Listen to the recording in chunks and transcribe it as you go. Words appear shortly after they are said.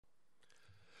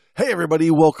Hey everybody,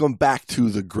 welcome back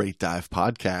to the Great Dive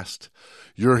Podcast.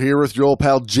 You're here with your old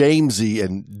pal Jamesy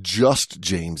and just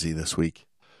Jamesy this week.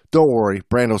 Don't worry,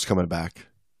 Brando's coming back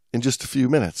in just a few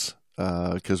minutes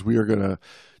because we are going to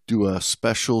do a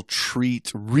special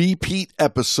treat repeat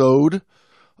episode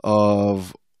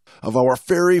of our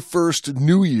very first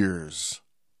New Year's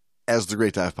as the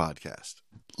Great Dive Podcast.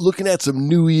 Looking at some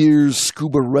New Year's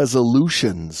scuba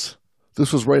resolutions.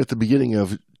 This was right at the beginning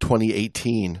of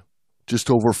 2018.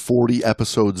 Just over 40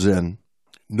 episodes in.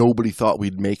 Nobody thought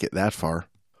we'd make it that far,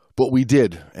 but we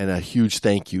did, and a huge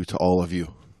thank you to all of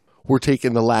you. We're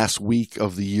taking the last week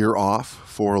of the year off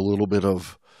for a little bit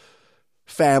of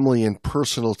family and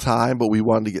personal time, but we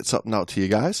wanted to get something out to you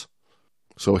guys.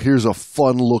 So here's a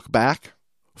fun look back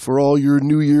for all your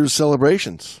New Year's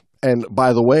celebrations. And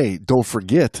by the way, don't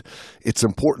forget, it's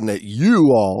important that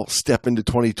you all step into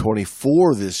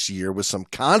 2024 this year with some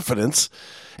confidence,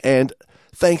 and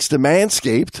thanks to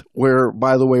Manscaped, where,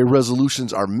 by the way,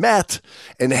 resolutions are met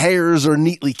and hairs are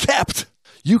neatly kept,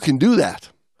 you can do that.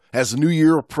 As the new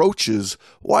year approaches,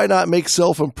 why not make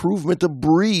self-improvement a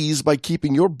breeze by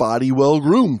keeping your body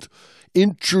well-groomed?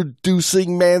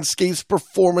 Introducing Manscaped's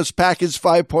Performance Package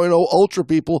 5.0 Ultra,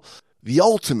 people. The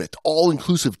ultimate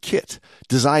all-inclusive kit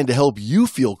designed to help you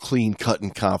feel clean-cut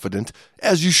and confident,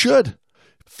 as you should.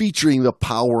 Featuring the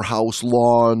Powerhouse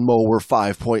Lawn Mower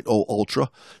 5.0 Ultra,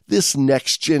 this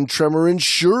next-gen trimmer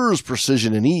ensures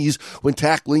precision and ease when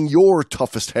tackling your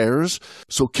toughest hairs.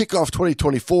 So kick off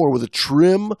 2024 with a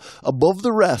trim above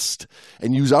the rest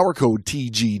and use our code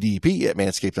TGDP at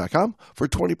manscaped.com for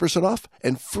 20% off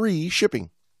and free shipping.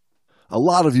 A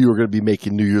lot of you are going to be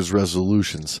making New Year's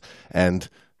resolutions, and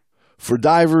for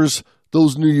divers,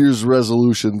 those New Year's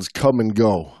resolutions come and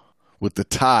go with the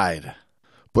tide.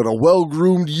 But a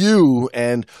well-groomed you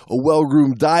and a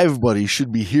well-groomed dive buddy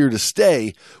should be here to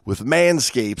stay with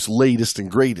Manscaped's latest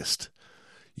and greatest.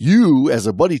 You, as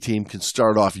a buddy team, can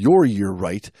start off your year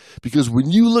right because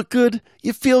when you look good,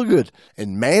 you feel good.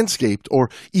 And Manscaped, or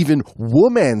even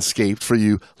Womanscaped for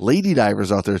you lady divers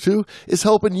out there too, is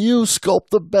helping you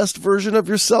sculpt the best version of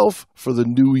yourself for the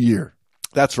new year.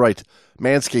 That's right,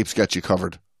 Manscaped's got you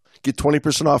covered. Get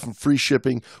 20% off and free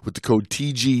shipping with the code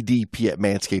TGDP at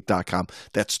manscaped.com.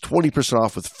 That's 20%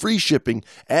 off with free shipping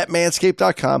at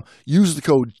manscaped.com. Use the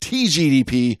code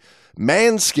TGDP.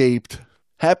 Manscaped.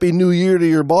 Happy New Year to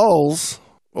your balls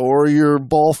or your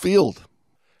ball field.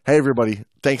 Hey, everybody.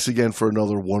 Thanks again for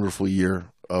another wonderful year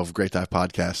of Great Dive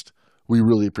Podcast. We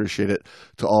really appreciate it.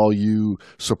 To all you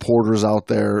supporters out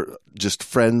there, just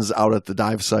friends out at the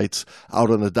dive sites, out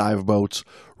on the dive boats,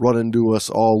 run into us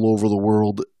all over the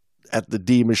world, at the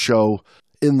DEMA show,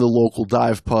 in the local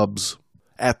dive pubs,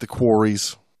 at the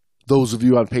quarries. Those of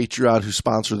you on Patreon who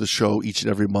sponsor the show each and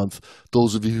every month,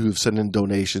 those of you who have sent in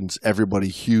donations, everybody,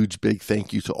 huge, big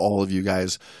thank you to all of you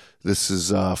guys. This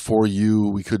is for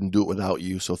you. We couldn't do it without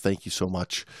you, so thank you so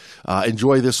much.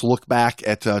 Enjoy this look back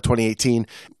at 2018.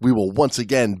 We will once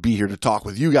again be here to talk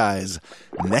with you guys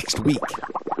next week.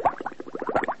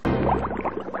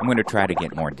 I'm going to try to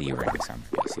get more D-rings on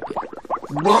the PCB.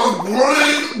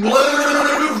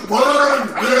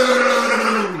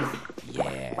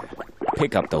 Yeah.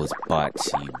 Pick up those butts,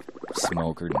 you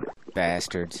smoker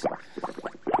bastards.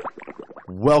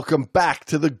 Welcome back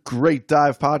to the Great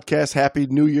Dive Podcast. Happy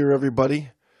New Year,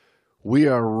 everybody. We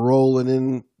are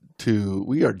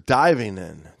diving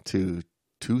into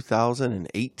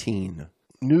 2018.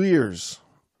 New Year's.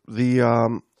 You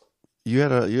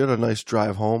had a nice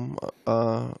drive home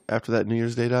after that New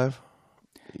Year's Day dive?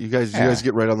 You guys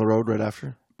get right on the road right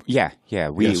after? Yeah.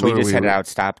 We just headed out,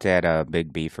 stopped at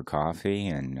Big B for coffee,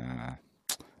 and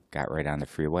got right on the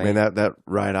freeway. Man, that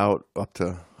ride out up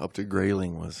to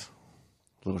Grayling was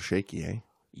a little shaky, eh?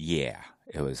 Yeah,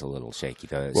 it was a little shaky.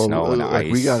 The snow and ice.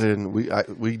 We got in.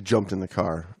 We jumped in the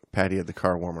car. Patty had the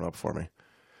car warming up for me.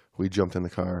 We jumped in the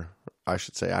car. I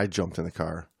should say I jumped in the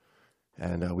car,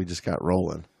 and we just got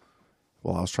rolling.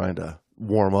 While I was trying to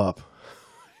warm up.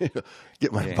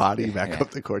 Get my body back up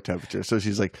to core temperature. So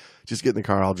she's like, just get in the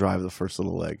car, I'll drive the first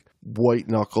little leg. White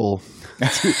knuckle,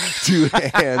 two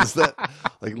hands. That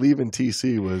like leaving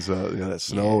TC was that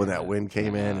snow and that wind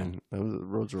came in, and the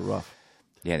roads were rough.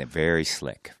 Yeah, they're very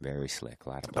slick. A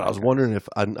lot of. But I was wondering if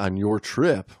on your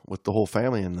trip with the whole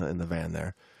family in the van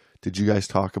there, did you guys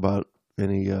talk about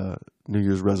any New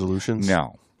Year's resolutions?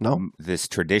 No. This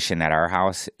tradition at our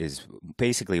house is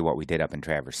basically what we did up in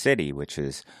Traverse City, which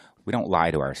is we don't lie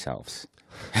to ourselves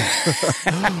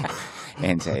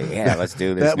and say, yeah, let's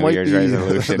do this New Year's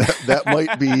resolution. That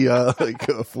might be like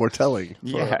foretelling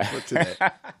for today.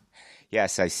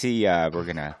 Yes, I see what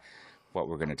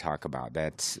we're gonna talk about.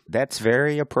 That's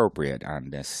very appropriate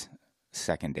on this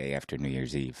second day after New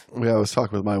Year's Eve. Yeah, I was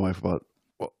talking with my wife about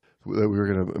we were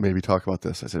going to maybe talk about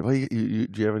this. I said, well, do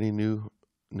you have any New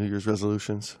Year's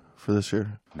resolutions for this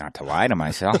year? Not to lie to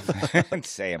myself and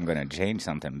say I'm going to change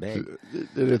something big.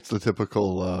 It's the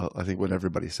typical, I think, what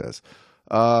everybody says.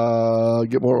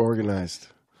 Get more organized.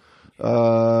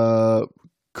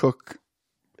 Cook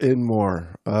in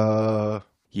more.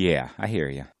 Yeah, I hear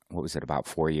you. What was it, about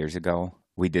 4 years ago?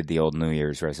 We did the old New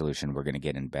Year's resolution. We're going to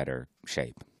get in better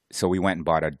shape. So we went and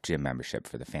bought a gym membership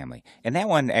for the family. And that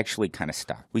one actually kind of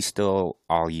stuck. We still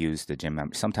all use the gym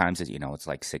membership. Sometimes, it's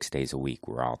like 6 days a week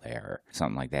we're all there or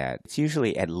something like that. It's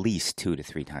usually at least 2 to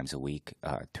 3 times a week.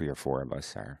 3 or 4 of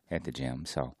us are at the gym.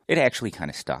 So it actually kind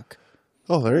of stuck.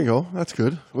 Oh, there you go. That's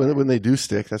good. When they do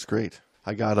stick, that's great.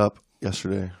 I got up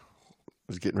yesterday.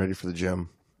 Was getting ready for the gym.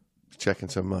 Checking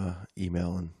some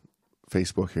email and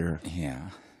Facebook here. Yeah.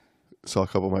 Saw a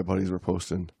couple of my buddies were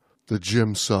posting, the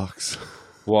gym sucks.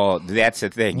 Well, that's the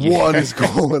thing. What is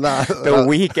going on? The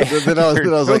week after then I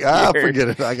was like, forget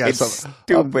it. I got something.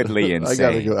 Stupidly insane.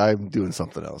 I gotta go. I'm doing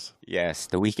something else. Yes,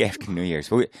 the week after New Year's.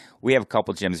 We have a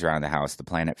couple gyms around the house. The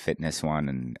Planet Fitness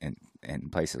one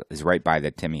and place is right by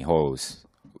the Timmy Ho's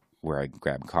where I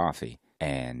grab coffee.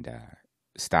 And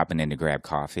stopping in to grab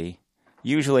coffee.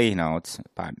 Usually, it's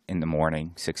about in the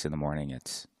morning, 6 in the morning.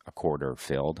 It's a quarter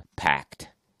filled, packed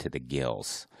to the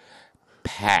gills.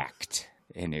 Packed.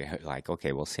 And you're like,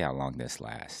 okay, we'll see how long this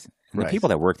lasts. And the people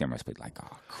that work there must be like,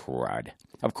 oh, crud.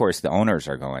 Of course, the owners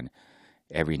are going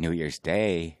every New year's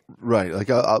Day. Right. Like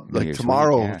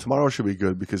tomorrow, week, tomorrow should be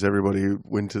good because everybody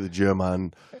went to the gym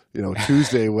on,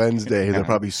 Tuesday, Wednesday. They're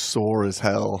probably sore as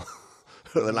hell.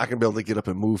 They're not going to be able to get up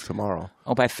and move tomorrow.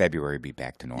 Oh, by February, be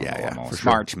back to normal almost. For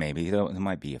sure. March, maybe. There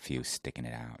might be a few sticking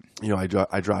it out.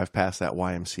 I drive past that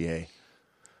YMCA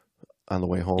on the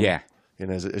way home. Yeah.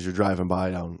 And as you're driving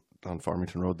by down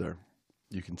Farmington Road there,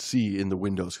 you can see in the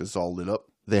windows because it's all lit up.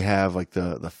 They have like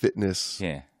the fitness.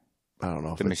 Yeah. I don't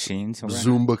know. The machines.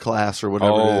 Zumba class or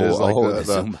whatever it is. Like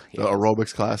the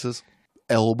aerobics classes.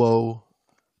 Elbow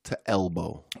to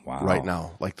elbow. Wow. Right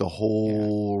now. Like the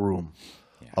whole room.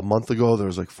 Yeah. A month ago, there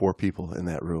was like 4 people in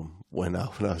that room. When I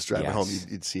was driving home,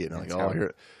 you'd see it. And I'm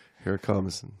like, here it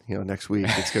comes. And, next week,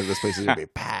 this place is going to be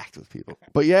packed with people.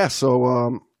 But yeah,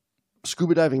 so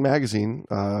Scuba Diving Magazine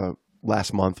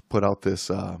last month put out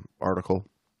this article,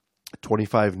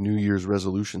 25 New Year's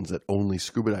resolutions that only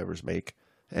scuba divers make.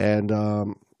 And,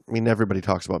 everybody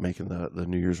talks about making the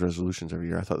New Year's resolutions every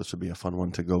year. I thought this would be a fun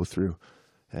one to go through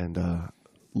and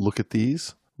look at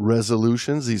these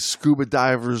resolutions, these scuba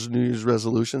divers' New Year's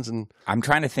resolutions. And I'm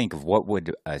trying to think of what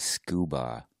would a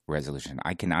scuba resolution.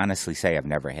 I can honestly say I've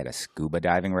never had a scuba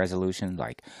diving resolution.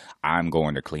 Like, I'm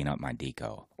going to clean up my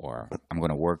deco, or I'm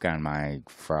going to work on my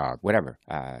frog, whatever.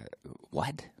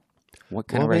 What? What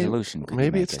kind of resolution?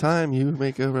 Maybe it's time you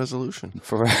make a resolution.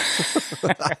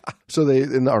 So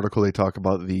in the article, they talk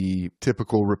about the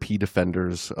typical repeat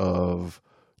offenders of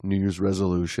New Year's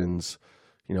resolutions.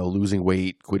 Losing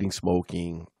weight, quitting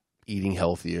smoking, eating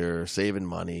healthier, saving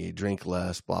money, drink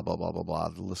less, blah, blah, blah, blah, blah.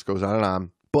 The list goes on and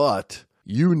on. But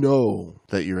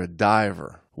that you're a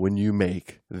diver when you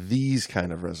make these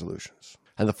kind of resolutions.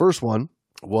 And the first one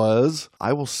was,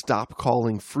 I will stop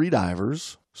calling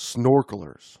freedivers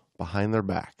snorkelers behind their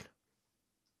back.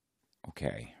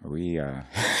 Okay. Are we,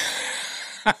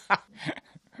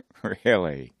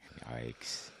 really?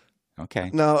 Yikes. Okay.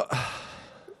 Now,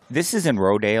 this is in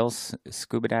Rodale's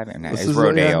scuba diving? No, it's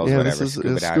Rodale's, whatever. This is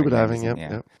scuba diving,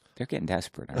 yep. They're getting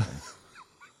desperate, aren't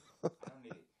they?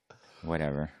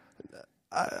 Whatever.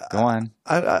 Go on.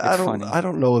 I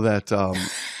don't know that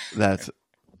that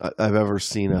I've ever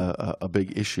seen a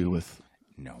big issue with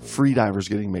free divers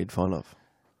getting made fun of.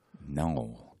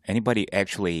 No. Anybody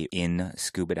actually in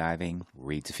scuba diving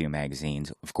reads a few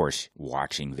magazines, of course,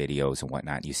 watching videos and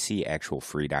whatnot. You see actual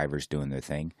free divers doing their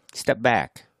thing. Step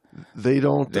back. They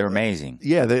don't. They're amazing.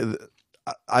 Yeah,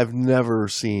 I've never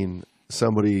seen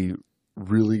somebody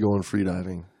really going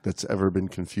freediving that's ever been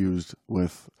confused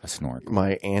with a snorkel.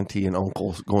 My auntie and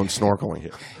uncle going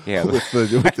snorkeling. Yeah, with the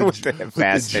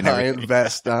giant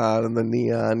vest on and the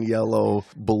neon yellow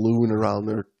balloon around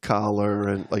their collar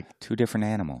and like 2 different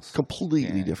animals,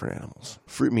 completely different animals.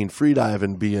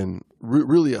 Freediving being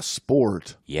really a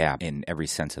sport. Yeah, in every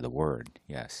sense of the word.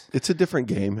 Yes, it's a different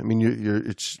game.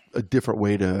 It's a different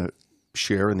way to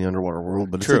share in the underwater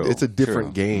world, but it's a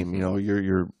different game.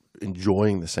 You're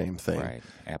enjoying the same thing, right?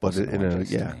 But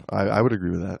I would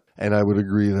agree with that, and I would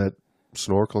agree that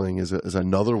snorkeling is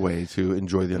another way to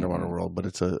enjoy the underwater world. But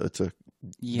it's a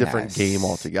different game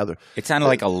altogether. It's on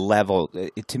like a level.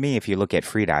 To me, if you look at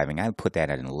free diving, I would put that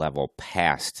at a level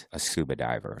past a scuba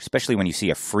diver, especially when you see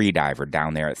a free diver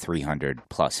down there at 300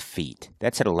 plus feet.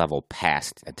 That's at a level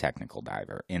past a technical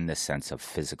diver in the sense of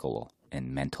physical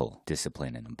and mental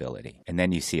discipline and ability. And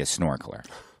then you see a snorkeler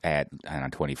on a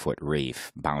 20-foot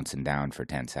reef bouncing down for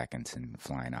 10 seconds and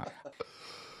flying up.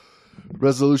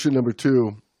 Resolution number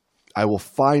 2, I will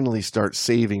finally start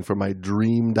saving for my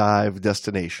dream dive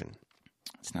destination.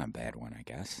 It's not a bad one, I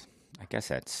guess. I guess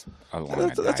that's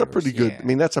along that's a pretty good. I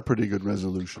mean, that's a pretty good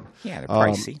resolution. Yeah, they're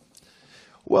pricey.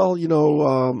 Well,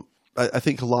 I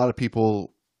think a lot of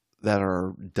people that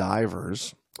are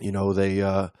divers,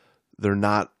 they're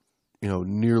not,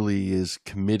 nearly as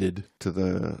committed to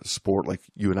the sport like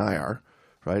you and I are,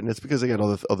 right? And it's because they got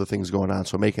other things going on.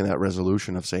 So making that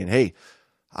resolution of saying, hey,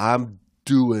 I'm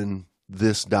doing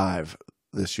this dive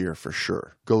this year for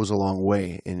sure goes a long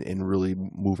way in really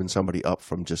moving somebody up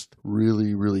from just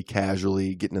really, really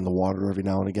casually getting in the water every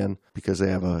now and again because they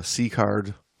have a C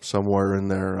card somewhere in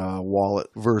their wallet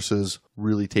versus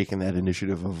really taking that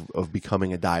initiative of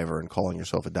becoming a diver and calling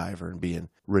yourself a diver and being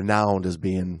renowned as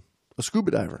being a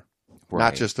scuba diver. Right.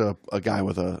 Not just a guy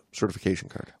with a certification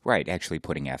card. Right. Actually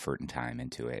putting effort and time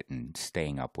into it and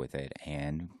staying up with it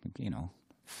and,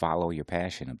 follow your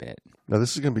passion a bit. Now,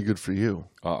 this is going to be good for you.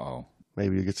 Uh-oh.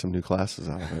 Maybe you get some new classes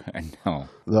out of it. I know.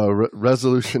 The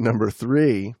resolution number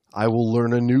 3, I will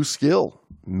learn a new skill,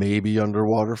 maybe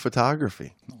underwater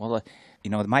photography. Well,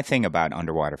 my thing about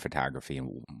underwater photography,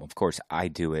 and of course, I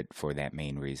do it for that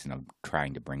main reason of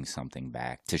trying to bring something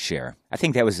back to share. I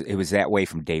think it was that way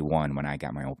from day one when I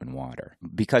got my open water.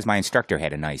 Because my instructor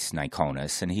had a nice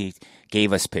Nikonus, and he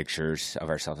gave us pictures of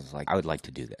ourselves. I was like, I would like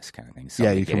to do this kind of thing.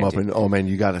 Yeah, you come up and, oh man,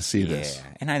 you got to see this.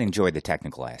 Yeah, and I enjoyed the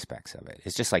technical aspects of it.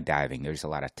 It's just like diving. There's a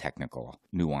lot of technical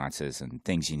nuances and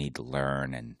things you need to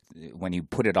learn. And when you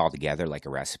put it all together like a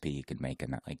recipe, you could make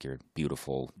like your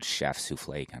beautiful chef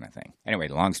souffle kind of thing. Anyway,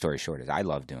 the long story short is I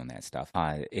love doing that stuff.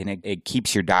 And it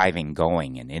keeps your diving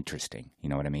going and interesting. You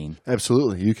know what I mean?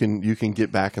 Absolutely. You can get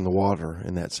back in the water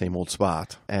in that same old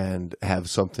spot and have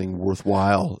something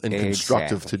worthwhile and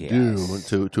constructive to do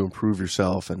to improve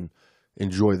yourself and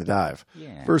enjoy the dive.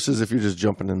 Yeah. Versus if you're just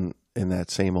jumping in that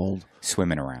same old...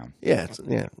 Swimming around. Yeah.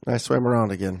 I swam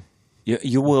around again.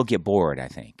 You will get bored, I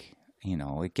think.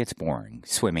 It gets boring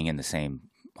swimming in the same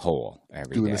hole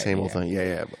every doing day. The same old thing,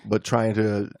 yeah. But trying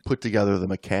to put together the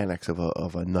mechanics of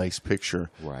a nice picture,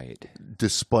 right?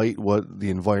 Despite what the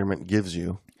environment gives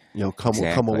you,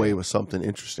 come away with something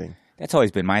interesting. That's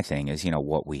always been my thing. Is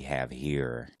what we have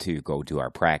here to go do our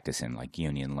practice in, like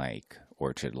Union Lake,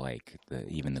 Orchard Lake,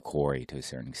 even the quarry to a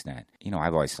certain extent.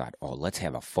 I've always thought, let's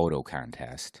have a photo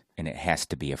contest, and it has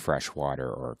to be a freshwater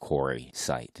or a quarry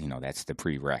site. That's the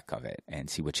prereq of it, and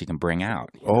see what you can bring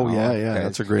out. Yeah,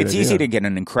 that's a great idea. It's easy to get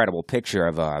an incredible picture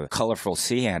of a colorful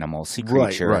sea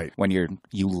creature when you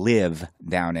live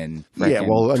down in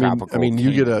tropical.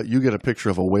 You get a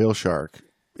picture of a whale shark.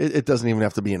 It doesn't even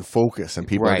have to be in focus, and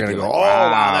people are going to go,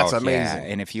 wow, that's amazing.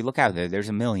 Yeah. And if you look out there's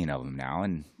a million of them now,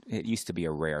 and it used to be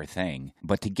a rare thing.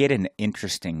 But to get an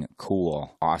interesting,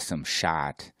 cool, awesome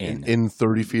shot in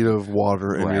 30 feet of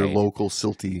water in your local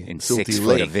silty in silty 6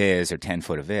 lake. Foot of viz or 10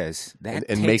 foot of viz, that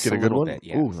and takes make it a good one. Bit,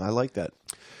 yeah. Ooh, I like that.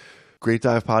 Great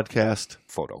Dive Podcast.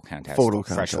 Photo contest.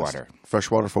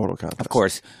 Freshwater photo contest. Of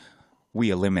course, we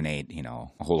eliminate,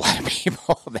 a whole lot of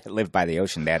people that live by the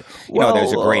ocean. That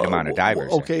there's a great amount of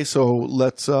divers. Okay, so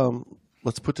let's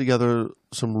put together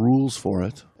some rules for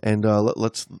it, and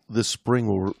let's this spring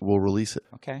we'll release it.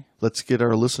 Okay. Let's get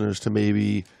our listeners to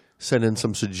maybe send in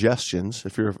some suggestions.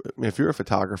 If you're a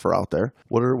photographer out there,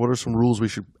 what are some rules we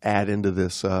should add into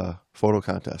this photo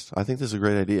contest? I think this is a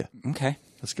great idea. Okay.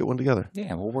 Let's get one together.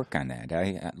 Yeah, we'll work on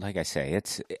that. Like I say,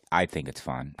 I think it's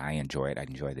fun. I enjoy it. I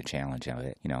enjoy the challenge of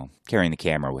it. Carrying the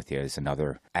camera with you is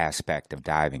another aspect of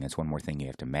diving. It's one more thing you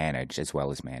have to manage as well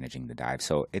as managing the dive.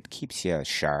 So it keeps you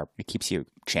sharp. It keeps you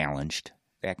challenged,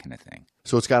 that kind of thing.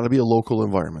 So it's got to be a local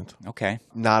environment. Okay.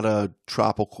 Not a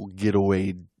tropical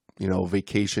getaway,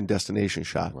 vacation destination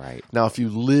shot. Right. Now, if you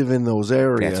live in those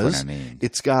areas, that's what I mean.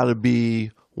 It's got to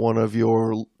be one of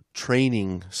your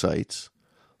training sites.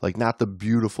 Like not the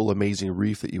beautiful, amazing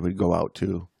reef that you would go out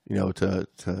to, to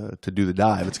do the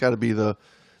dive. It's got to be the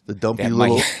dumpy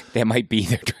that might be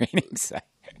their training site.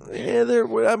 Yeah,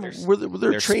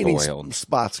 their training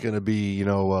spot's going to be,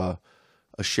 a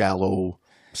shallow,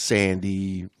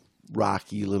 sandy,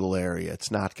 rocky little area. It's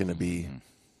not going to be. Mm-hmm.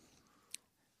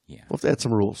 Yeah. We'll have to add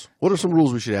some rules. What are some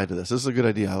rules we should add to this? This is a good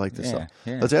idea. I like this stuff.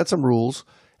 Yeah. Let's add some rules.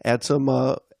 Add some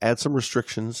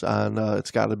restrictions on. It's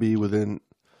got to be within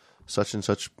such and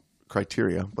such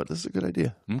criteria, but this is a good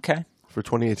idea. Okay. for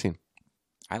 2018.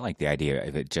 I like the idea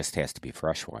of it just has to be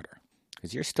freshwater,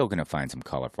 because you're still going to find some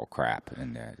colorful crap,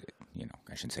 and I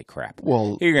shouldn't say crap.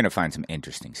 Well, you're going to find some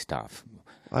interesting stuff.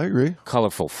 I agree.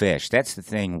 Colorful fish. That's the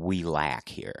thing we lack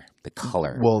here. The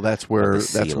color. Well, that's where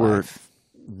life.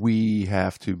 We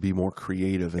have to be more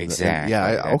creative. Exactly.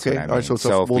 Okay. I mean. All right.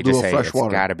 So we'll do a freshwater.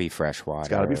 It's got to be freshwater. It's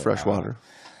got to be freshwater.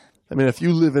 I mean, if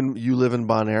you live in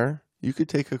Bonaire, you could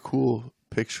take a cool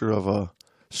picture of a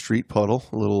street puddle,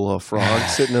 a little frog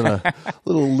sitting in a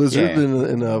little lizard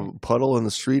in a puddle in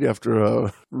the street after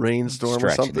a rainstorm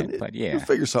Stretching or something. But you'll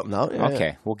figure something out. Yeah,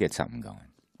 okay, we'll get something going.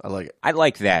 I like it. I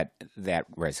like that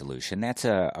resolution. That's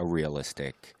a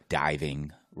realistic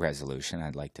diving resolution.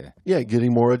 I'd like to. Yeah,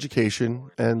 getting more education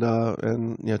and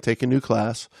take a new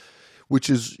class, which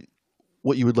is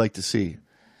what you would like to see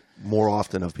more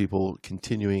often of people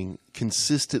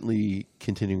consistently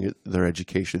continuing their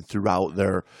education throughout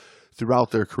their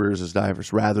careers as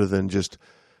divers, rather than just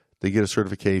they get a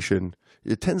certification.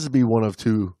 It tends to be one of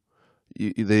two.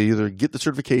 They either get the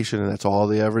certification and that's all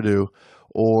they ever do,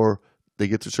 or they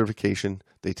get their certification,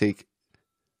 they take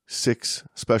 6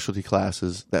 specialty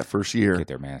classes that first year. They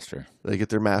get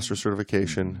their master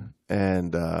certification,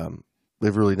 and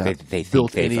they've really not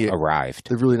arrived.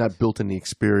 They've really not built any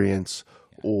experience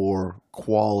or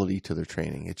quality to their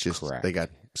training. It's just they got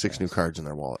 6 new cards in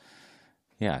their wallet.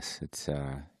 Yes, it's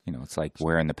it's like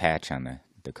wearing the patch on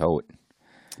the coat.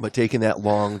 But taking that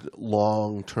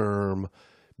long-term,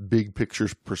 big picture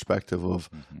perspective of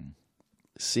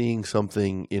seeing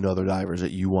something in other divers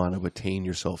that you want to attain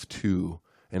yourself to,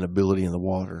 an ability in the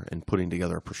water, and putting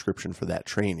together a prescription for that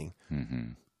training.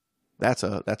 Mm-hmm. That's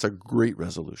a great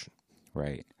resolution.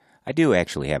 Right. I do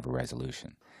actually have a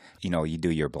resolution. You do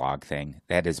your blog thing.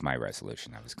 That is my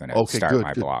resolution. I was going to start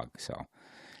my blog. So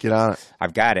get on it.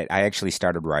 I've got it. I actually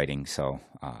started writing, so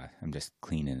I'm just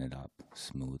cleaning it up,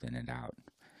 smoothing it out.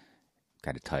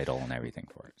 Got a title and everything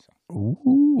for it. So.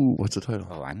 Ooh, what's the title?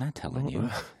 Oh, I'm not telling you.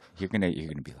 You're gonna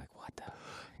be like, what the?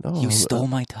 No, you stole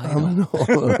my title.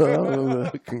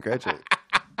 No. Congratulations.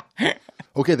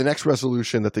 Okay, the next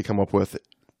resolution that they come up with,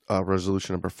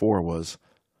 resolution number 4, was,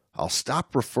 I'll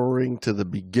stop referring to the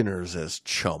beginners as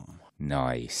chum.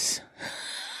 Nice.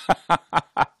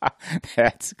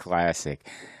 That's classic.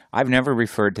 I've never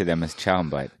referred to them as chum,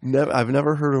 but I've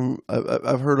never heard them.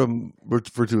 I've heard them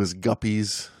referred to as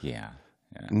guppies. Yeah.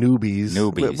 Newbies.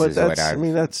 But is what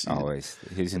that's always.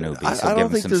 He's a newbie. I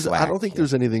don't think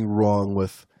there's anything wrong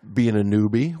with being a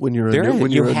newbie when you're a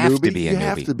newbie. You have to be a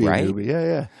newbie, right?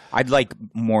 Yeah. I'd like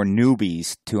more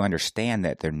newbies to understand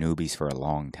that they're newbies for a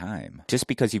long time. Just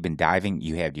because you've been diving,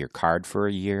 you had your card for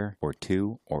a year or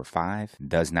 2 or 5,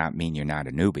 does not mean you're not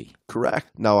a newbie. Correct.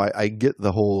 Now, I get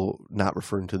the whole not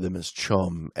referring to them as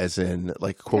chum, as in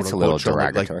like quote unquote a little chum,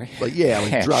 derogatory. Like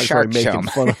derogatory, making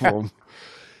fun of them.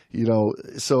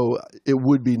 So it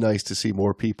would be nice to see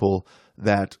more people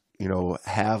that,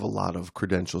 have a lot of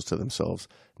credentials to themselves,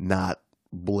 not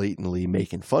blatantly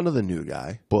making fun of the new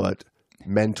guy, but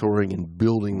mentoring and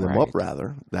building them up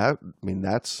rather.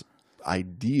 That's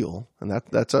ideal. And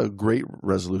that's a great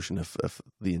resolution if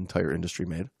the entire industry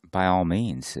made. By all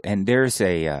means. And there's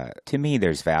to me,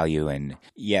 there's value in,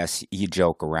 yes, you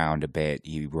joke around a bit,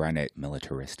 you run it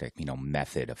militaristic,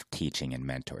 method of teaching and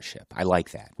mentorship. I like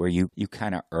that, where you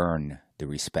kind of earn the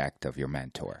respect of your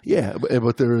mentor. Yeah,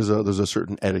 but there's a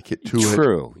certain etiquette to it.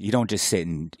 True. You don't just sit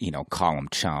and, call them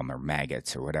chum or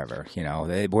maggots or whatever.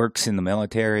 It works in the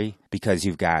military because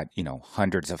you've got,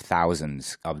 hundreds of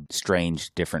thousands of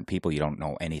strange, different people you don't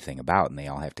know anything about, and they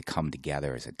all have to come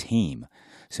together as a team.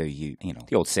 So the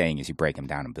old saying is you break them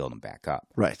down and build them back up.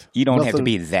 Right. You don't have to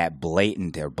be that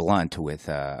blatant or blunt with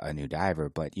a new diver,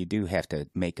 but you do have to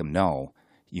make them know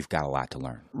you've got a lot to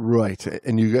learn. Right.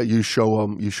 And you show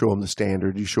them the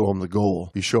standard, you show them the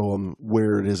goal, you show them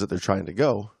where it is that they're trying to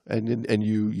go, and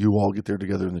you all get there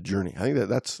together in the journey. I think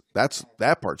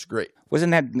that part's great.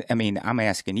 Wasn't that? I mean, I'm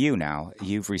asking you now.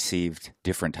 You've received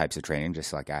different types of training,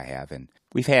 just like I have, and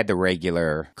we've had the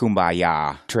regular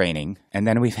kumbaya training, and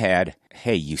then we've had,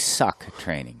 hey, you suck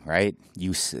training, right?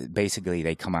 Basically,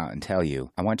 they come out and tell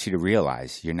you, I want you to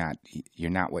realize you're not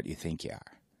what you think you are.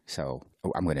 So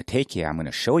I'm going to take you, I'm going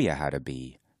to show you how to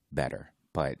be better,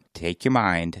 but take your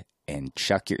mind and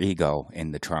chuck your ego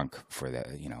in the trunk for the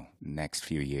next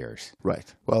few years.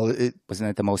 Right. Well, wasn't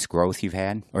that the most growth you've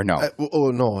had, or no?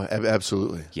 No,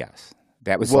 absolutely. Yes.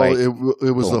 That was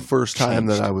it was the first time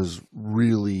that I was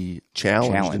really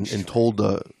challenged. And told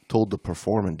to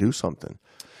perform and do something.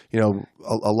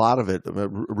 A lot of it,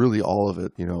 really all of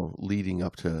it, leading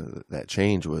up to that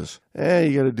change was, hey,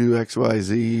 you got to do X, Y,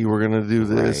 Z. We're going to do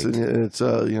this. Right. And it's,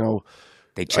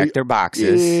 They check their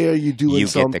boxes. Yeah, you doing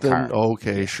something? Get the card.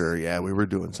 Okay, Yes. sure. Yeah, we were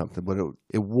doing something, but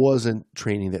it wasn't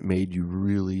training that made you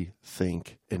really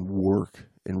think and work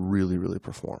and really, really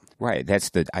perform. Right.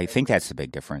 I think that's the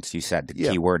big difference. You said the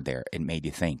key word there. It made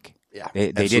you think. Yeah,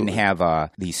 they didn't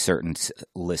have these certain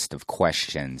list of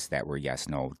questions that were yes,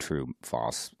 no, true,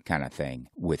 false kind of thing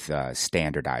with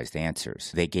standardized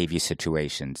answers. They gave you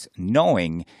situations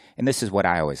knowing, and this is what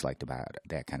I always liked about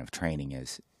that kind of training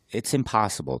is it's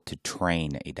impossible to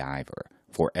train a diver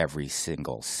for every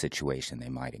single situation they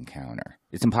might encounter.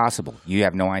 It's impossible. You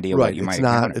have no idea what you might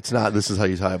encounter. It's not, this is how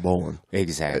you tie a bowline.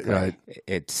 Exactly. Right.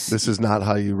 This is not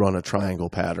how you run a triangle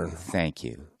pattern. Thank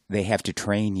you. They have to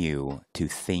train you to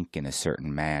think in a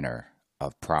certain manner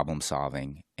of problem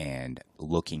solving and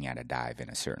looking at a dive in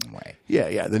a certain way.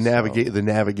 Yeah. The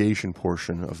navigation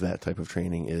portion of that type of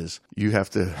training is you have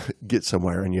to get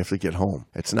somewhere and you have to get home.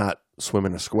 It's not swim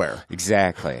in a square.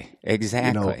 Exactly.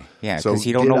 Yeah, so because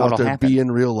you don't know what'll happen. Be in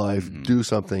real life, do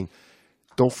something.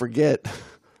 Don't forget,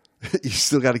 you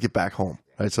still got to get back home.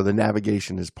 Right. So the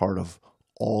navigation is part of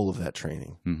all of that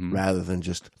training rather than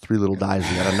just 3 little dives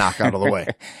you got to knock out of the way.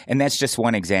 And that's just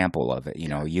one example of it,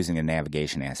 using the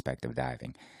navigation aspect of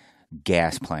diving.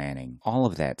 Gas planning, all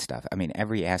of that stuff. I mean,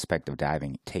 every aspect of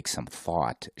diving takes some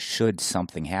thought should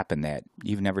something happen that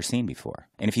you've never seen before.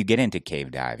 And if you get into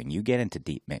cave diving, you get into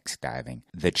deep mix diving,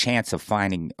 the chance of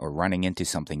finding or running into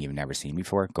something you've never seen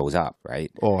before goes up,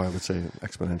 right? Oh, I would say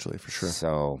exponentially for sure.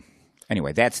 So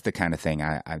anyway, that's the kind of thing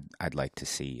I'd like to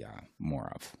see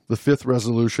more of. The 5th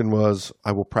resolution was,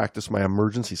 I will practice my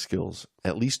emergency skills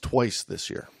at least twice this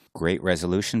year. Great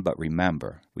resolution, but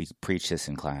remember, we preach this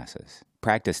in classes.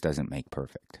 Practice doesn't make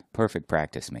perfect. Perfect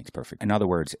practice makes perfect. In other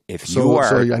words, So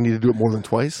I need to do it more than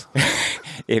twice?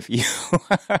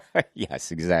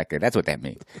 Yes, exactly. That's what that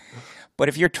means. But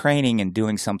if you're training and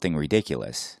doing something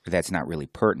ridiculous that's not really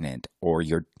pertinent, or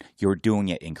you're doing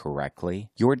it incorrectly,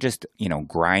 you're just,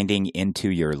 grinding into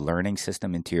your learning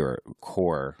system, into your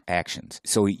core actions.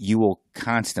 So you will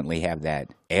constantly have that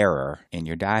error in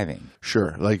your diving.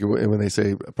 Sure. Like when they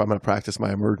say, I'm going to practice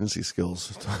my emergency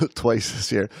skills twice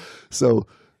this year. So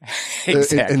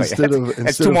exactly.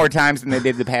 That's 2 more times than they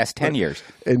did the past 10 years.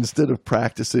 Instead of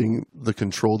practicing the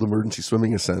controlled emergency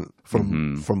swimming ascent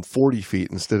from 40 feet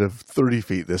instead of 30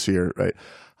 feet this year, right?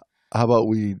 How about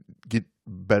we get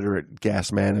better at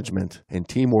gas management and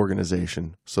team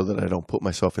organization so that I don't put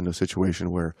myself into a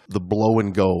situation where the blow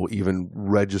and go even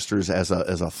registers as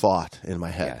a thought in my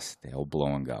head. Yes, the old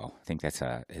blow and go. I think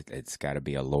it's got to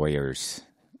be a lawyer's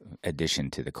addition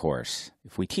to the course.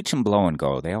 If we teach them blow and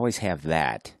go, they always have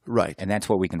that. Right. And that's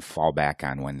what we can fall back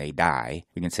on when they die.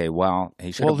 We can say, well,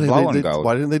 he should have blow and go.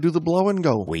 Why didn't they do the blow and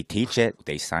go? We teach it.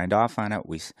 They signed off on it.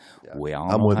 We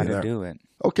all know how to do it.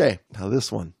 Okay. Now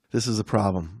this one. This is a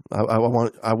problem. I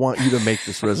want you to make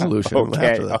this resolution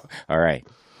okay. after that. All right.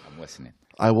 I'm listening.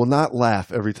 I will not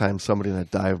laugh every time somebody in a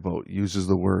dive boat uses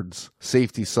the words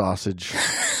safety sausage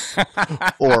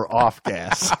or off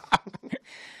gas.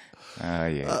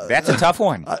 Yeah. That's a tough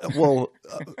one. I will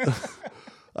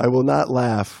not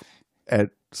laugh at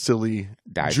silly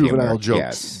dive juvenile humor. jokes,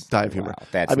 Yes. dive humor. Wow,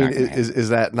 that's is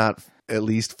that not at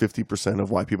least 50% of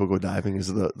why people go diving is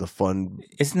the fun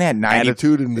Isn't that 90%?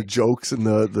 attitude and the jokes and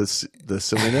the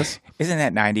silliness? Isn't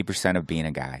that 90% of being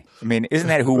a guy? I mean, isn't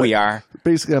that who we are?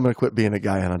 Basically, I'm going to quit being a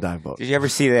guy on a dive boat. Did you ever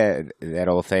see that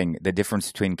old thing, the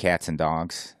difference between cats and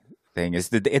dogs? Thing is,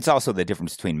 it's also the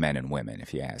difference between men and women,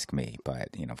 if you ask me. But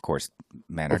of course,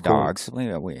 men are dogs.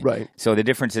 Right. So the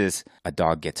difference is a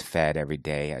dog gets fed every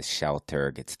day, has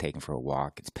shelter, gets taken for a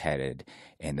walk, gets petted,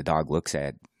 and the dog looks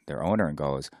at their owner and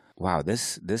goes, "Wow,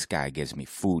 this guy gives me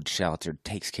food, shelter,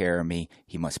 takes care of me.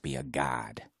 He must be a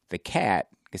god." The cat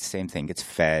gets the same thing, gets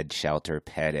fed, shelter,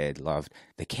 petted, loved.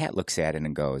 The cat looks at it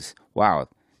and goes, "Wow,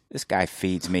 this guy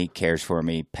feeds me, cares for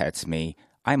me, pets me.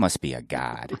 I must be a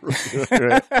god."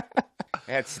 Right.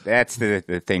 That's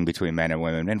the thing between men and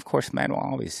women. And of course,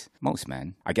 most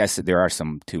men. I guess there are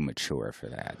some too mature for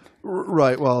that.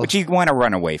 Right. Well, but you want to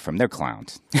run away from. They're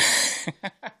clowns.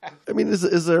 I mean,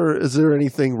 is there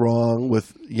anything wrong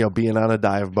with being on a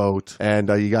dive boat and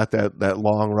you got that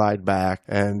long ride back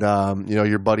and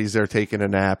your buddy's there taking a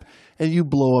nap and you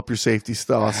blow up your safety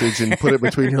sausage and put it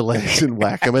between your legs and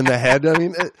whack him in the head? I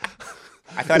mean,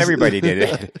 I thought everybody did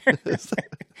it.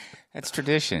 That's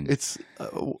tradition. It's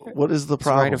what is the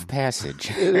problem? It's a rite of passage.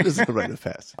 It is a rite of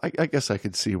passage. I guess I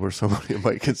could see where somebody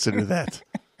might consider that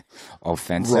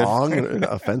offensive. Wrong?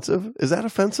 Offensive? Is that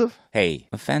offensive? Hey,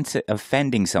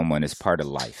 offending someone is part of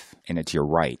life, and it's your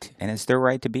right, and it's their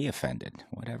right to be offended.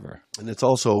 Whatever. And it's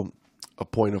also a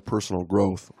point of personal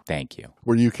growth. Thank you.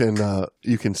 Where you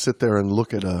can sit there and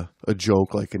look at a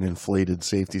joke like an inflated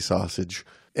safety sausage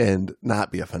and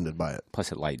not be offended by it.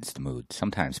 Plus, it lightens the mood.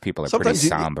 Sometimes people are pretty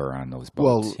somber on those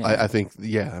boats. Well, I think,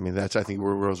 I mean, I think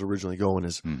where I was originally going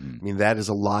is, I mean, that is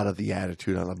a lot of the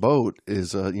attitude on a boat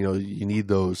is, you need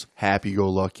those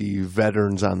happy-go-lucky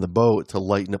veterans on the boat to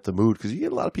lighten up the mood because you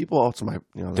get a lot of people also,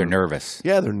 they're nervous.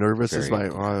 Yeah, they're nervous.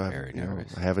 Very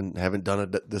nervous. I haven't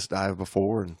done this dive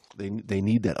before, and they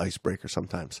need that icebreaker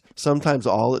sometimes. Sometimes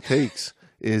all it takes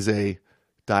is a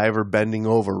diver bending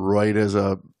over right as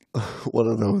one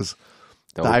of those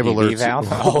dive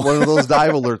alerts. One of those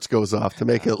dive alerts goes off to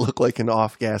make it look like an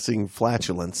off-gassing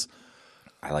flatulence.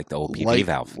 I like the OPV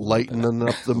valve. Lightening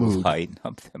up the mood. Lighten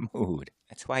up the mood.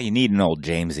 That's why you need an old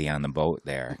Jamesy on the boat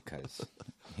there, because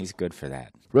he's good for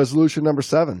that. Resolution number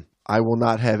 7. I will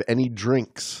not have any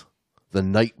drinks the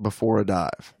night before a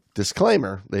dive.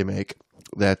 Disclaimer they make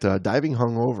that diving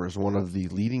hungover is one of the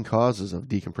leading causes of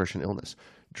decompression illness.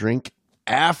 Drink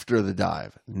after the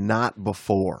dive, not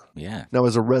before. Yeah. Now,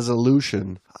 as a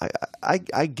resolution, I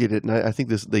get it, and I think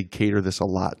they cater this a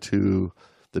lot to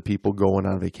the people going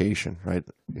on vacation, right?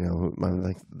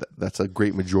 That's a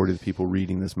great majority of the people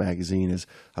reading this magazine is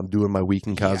I'm doing my week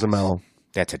in Cozumel. Yes.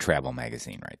 That's a travel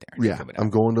magazine right there. Yeah, I'm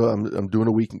doing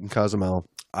a week in Cozumel.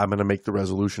 I'm going to make the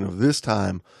resolution of this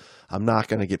time. I'm not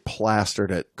going to get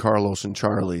plastered at Carlos and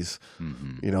Charlie's,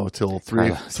 till 3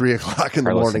 o'clock in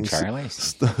the morning.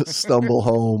 Stumble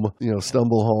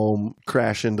home,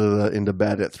 crash into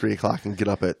bed at 3 o'clock and get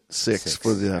up at 6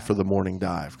 for the morning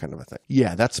dive kind of a thing.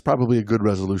 Yeah, that's probably a good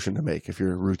resolution to make if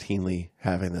you're routinely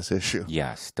having this issue.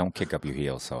 Yes, don't kick up your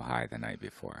heels so high the night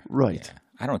before. Right. Yeah.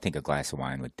 I don't think a glass of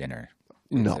wine with dinner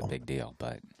is a big deal,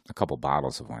 but a couple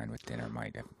bottles of wine with dinner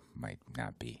might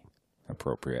not be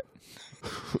appropriate.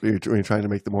 When you're trying to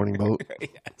make the morning boat?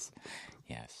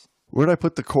 Yes. Where did I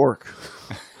put the cork?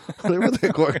 We're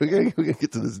going to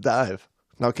get to this dive.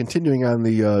 Now, continuing on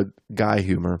the guy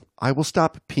humor, I will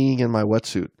stop peeing in my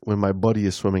wetsuit when my buddy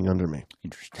is swimming under me.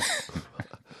 Interesting.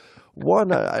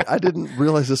 One, I didn't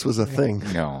realize this was a thing.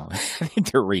 No, I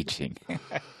think they're reaching.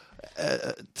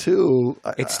 Two,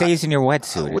 it stays in your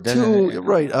wetsuit.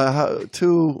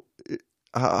 Two,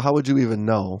 how would you even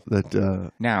know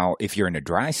that? Now, if you're in a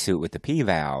dry suit with the P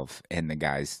valve and the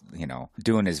guy's,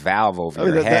 doing his valve over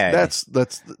your head,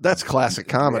 that's classic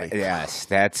comedy. Yes,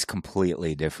 that's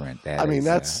completely different.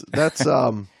 That's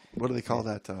what do they call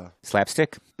that?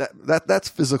 Slapstick. That's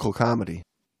physical comedy.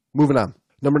 Moving on.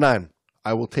 Number 9.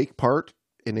 I will take part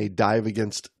in a dive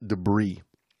against debris.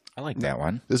 I like that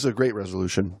one. This is a great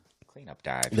resolution. Cleanup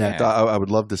dive. That I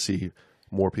would love to see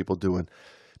more people doing,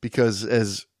 because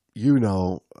as you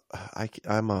know, I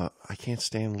can't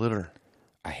stand litter.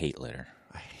 I hate litter.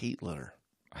 I hate litter.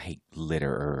 I hate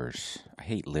litterers. I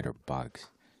hate litter bugs.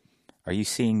 Are you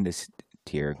seeing this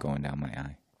tear going down my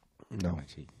eye? No.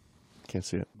 Can't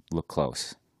see it. Look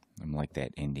close. I'm like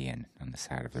that Indian on the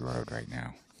side of the road right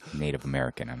now. Native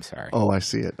American, I'm sorry. Oh, I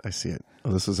see it.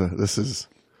 Oh, this is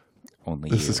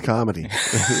comedy.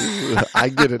 I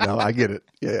get it now. I get it.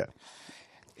 Yeah.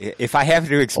 If I have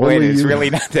to explain it, it's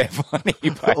really not that funny.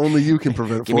 But only you can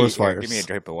prevent forest fires. Give me a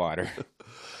drip of water.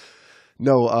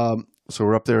 No, so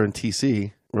we're up there in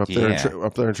TC. We're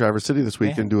up there in Traverse City this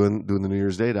weekend doing the New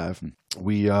Year's Day dive.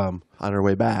 We on our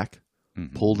way back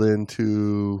pulled in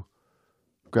to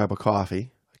grab a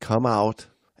coffee, come out,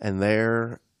 and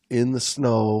there in the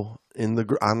snow on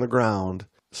the ground,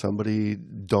 somebody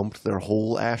dumped their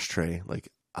whole ashtray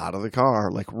out of the car,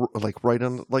 like right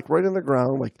in the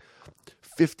ground, like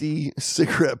 50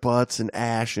 cigarette butts and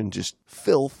ash and just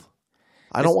filth.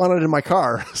 I don't want it in my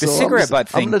car. The cigarette butt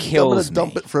thing kills me. I'm going to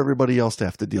dump it for everybody else to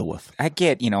have to deal with. I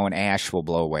get, an ash will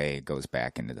blow away, it goes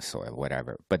back into the soil,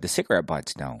 whatever. But the cigarette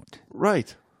butts don't.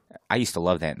 Right. I used to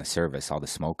love that in the service. All the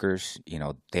smokers,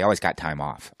 they always got time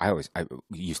off. It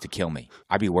used to kill me.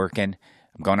 I'd be working.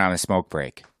 I'm going on a smoke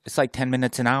break. It's like 10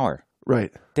 minutes an hour.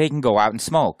 Right. They can go out and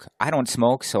smoke. I don't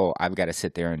smoke, so I've got to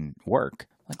sit there and work.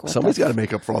 Somebody's got to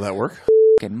make up for all that work.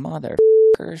 Fucking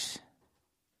motherfuckers.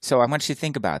 So I want you to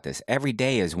think about this. Every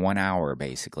day is 1 hour,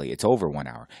 basically. It's over 1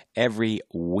 hour. Every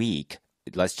week,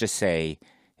 let's just say,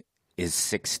 is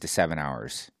 6 to 7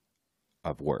 hours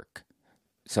of work.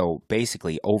 So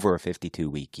basically, over a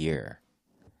 52-week year,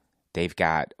 they've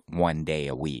got 1 day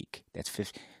a week. That's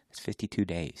 52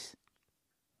 days.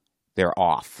 They're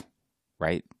off,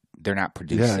 right? They're not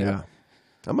producing. Yeah.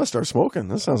 I'm going to start smoking.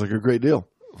 That sounds like a great deal.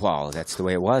 Well, that's the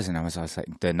way it was. And I was like,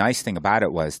 the nice thing about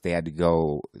it was they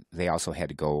also had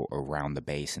to go around the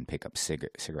base and pick up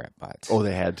cigarette butts. Oh,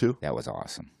 they had to? That was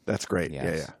awesome. That's great.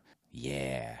 Yes.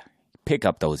 Yeah. Pick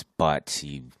up those butts,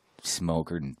 you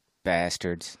smoker, and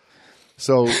Bastards.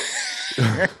 So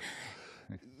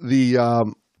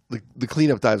the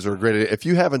cleanup dives are great. If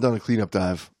you haven't done a cleanup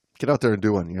dive, get out there and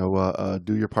do one.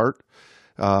 Do your part.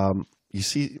 You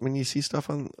see stuff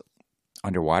on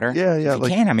Underwater? Yeah. If you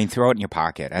can, I mean, throw it in your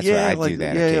pocket. That's what I do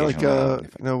that occasionally.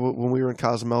 When we were in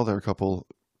Cozumel there a couple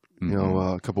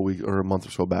weeks or a month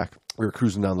or so back, we were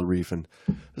cruising down the reef, and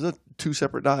there's two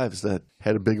separate dives that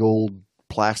had a big old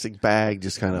plastic bag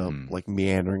just kind of like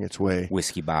meandering its way.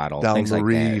 Whiskey bottle. Down things the like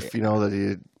reef,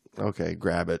 that.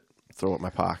 Grab it, throw it in my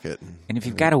pocket. And if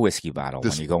you've got a whiskey bottle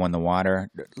when you go in the water,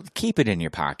 keep it in your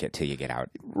pocket till you get out.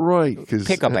 Right.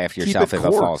 Pick up after yourself if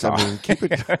it falls off. I mean, keep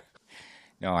it...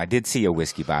 No, I did see a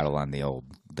whiskey bottle on the old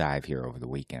dive here over the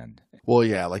weekend. Well,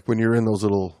 yeah, like when you're in those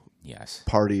little Yes.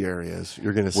 party areas,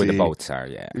 you're going to see where the boats are.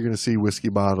 Yeah, you're going to see whiskey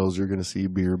bottles. You're going to see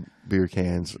beer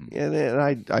cans, and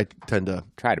I tend to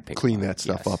try to clean that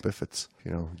stuff up if it's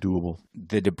doable.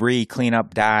 The debris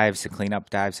cleanup dives,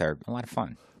 are a lot of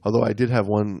fun. Although I did have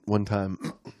one time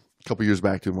a couple years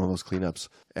back doing one of those cleanups,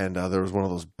 and there was one of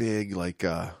those big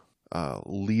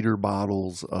liter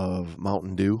bottles of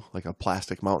Mountain Dew, like a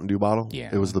plastic Mountain Dew bottle. Yeah,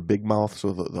 it was the big mouth,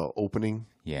 so the opening.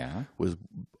 Yeah, was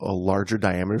a larger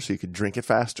diameter, so you could drink it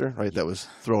faster, right? That was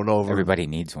thrown over. Everybody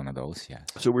needs one of those, yeah.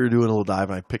 So we were doing a little dive,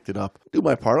 and I picked it up. Do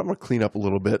my part. I'm going to clean up a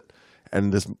little bit.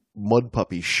 And this mud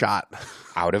puppy shot.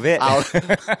 Out of it?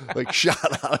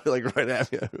 Shot out, right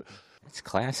at me. It's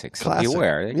classic. So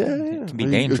beware. Yeah. It can be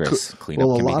dangerous.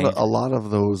 Cleanup can be dangerous. A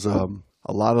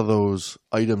lot of those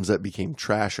items that became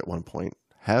trash at one point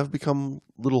have become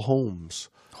little homes.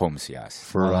 Homes, yes.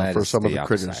 For some of the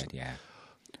critters. Yeah.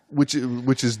 Which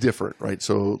is different, right?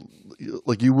 So,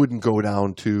 like, you wouldn't go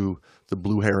down to the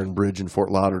Blue Heron Bridge in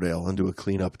Fort Lauderdale and do a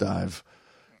cleanup dive,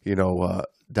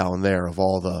 down there of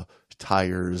all the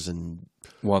tires and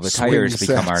the tires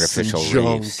become artificial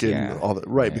reefs, and all that,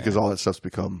 right? Yeah. Because all that stuff's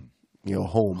become,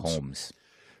 homes.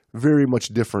 Very much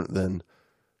different than,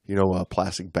 a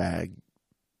plastic bag.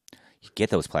 You get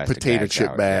those plastic potato bags chip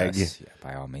out, bag, yes,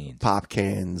 by all means. Pop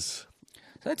cans.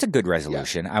 So that's a good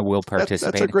resolution. Yeah. I will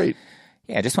participate. That's a great.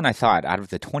 Yeah, just when I thought out of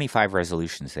the 25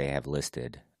 resolutions they have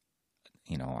listed,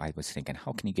 I was thinking,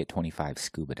 how can you get 25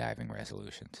 scuba diving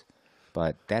resolutions?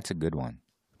 But that's a good one.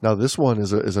 Now, this one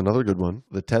is another good one.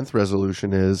 The 10th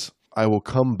resolution is, I will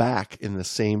come back in the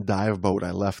same dive boat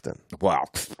I left in. Wow.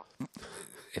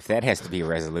 If that has to be a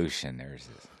resolution, there's...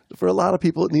 For a lot of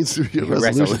people, it needs to be a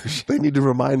resolution. They need to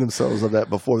remind themselves of that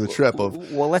before the trip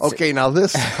okay, now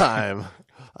this time,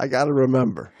 I got to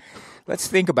remember. Let's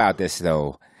think about this,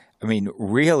 though. I mean,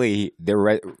 really,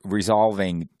 they're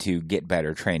resolving to get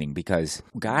better training because,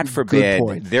 God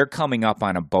forbid, they're coming up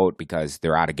on a boat because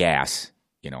they're out of gas,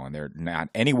 and they're not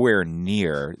anywhere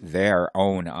near their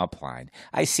own upline.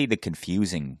 I see the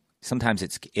confusing. Sometimes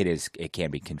it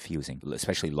can be confusing,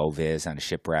 especially low vis on a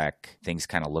shipwreck. Things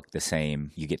kind of look the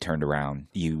same. You get turned around.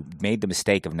 You made the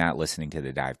mistake of not listening to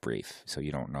the dive brief, so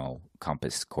you don't know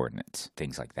compass coordinates,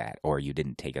 things like that, or you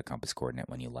didn't take a compass coordinate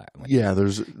when you left.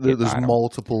 There's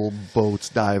multiple boats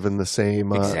diving the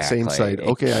same site.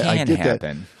 Okay, I get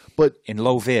happen. That. But in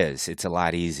low vis, it's a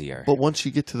lot easier. But once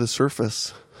you get to the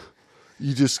surface,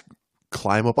 you just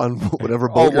climb up on whatever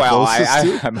boat you're closest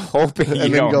to. I'm hoping you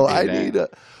and then go. I need a.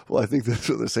 Well, I think that's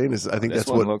what they're saying is. I think that's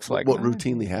what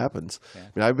routinely happens. Yeah.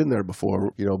 I mean, I've been there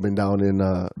before. Been down in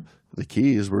the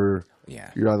Keys where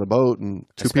you're on the boat and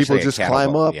two people just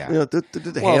climb up. Yeah.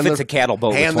 If it's a cattle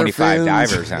boat with 25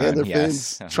 divers on, their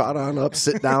fins, trot on up,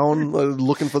 sit down,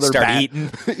 looking for their start eating.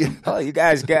 Oh, you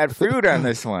guys got fruit on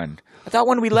this one. I thought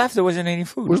when we left there wasn't any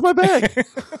food. Where's my bag?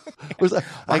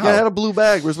 I had a blue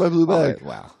bag. Where's my blue bag? Oh,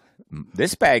 wow.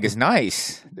 This bag is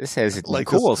nice. This has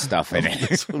cool stuff in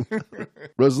it.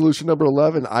 Resolution number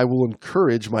 11, I will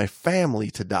encourage my family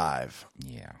to dive.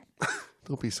 Yeah.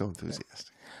 Don't be so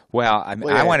enthusiastic. Well,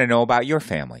 I want to know about your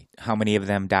family. How many of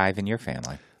them dive in your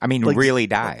family? I mean, really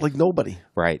dive. Like nobody.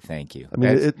 Right, thank you. I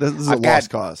mean, this is a lost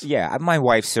cause. Yeah, my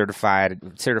wife's certified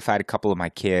a couple of my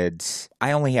kids.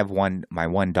 I only have my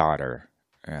one daughter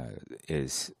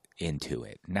is into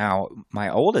it. Now, my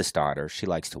oldest daughter, she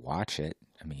likes to watch it.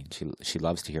 I mean, she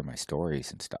loves to hear my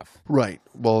stories and stuff. Right.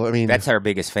 Well, I mean, that's our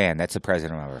biggest fan. That's the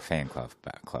president of our fan club,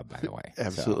 by the way.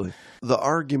 Absolutely. So. The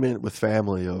argument with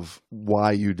family of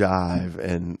why you dive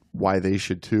and why they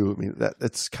should too. I mean,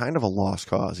 that's kind of a lost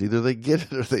cause. Either they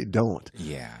get it or they don't.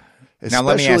 Yeah. Now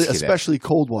let me ask you especially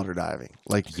cold water diving.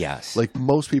 Yes. Like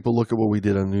most people look at what we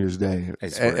did on New Year's Day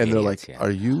and they're like, "Are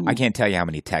you?" I can't tell you how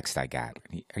many texts I got.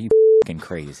 Are you fucking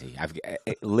crazy?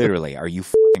 Literally, are you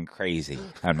fucking crazy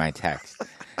on my text?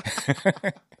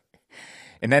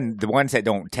 And then the ones that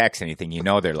don't text anything, you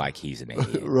know they're like, he's an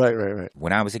idiot. Right.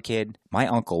 When I was a kid, my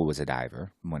uncle was a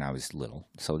diver when I was little.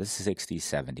 So this is 60s,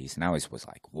 70s. And I always was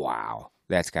like, wow,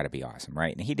 that's got to be awesome,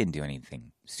 right? And he didn't do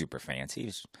anything super fancy. He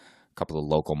was a couple of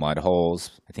local mud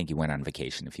holes. I think he went on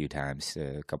vacation a few times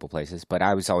to a couple places. But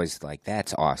I was always like,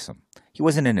 that's awesome. He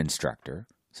wasn't an instructor.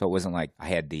 So it wasn't like I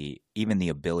had even the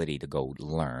ability to go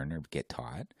learn or get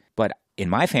taught. But in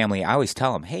my family, I always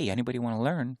tell them, hey, anybody want to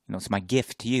learn? It's my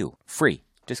gift to you, free.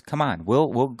 Just come on.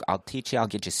 I'll teach you. I'll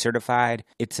get you certified.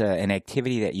 It's an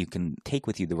activity that you can take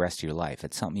with you the rest of your life.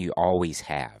 It's something you always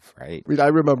have, right? I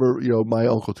remember, my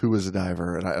uncle too was a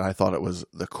diver, and I thought it was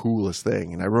the coolest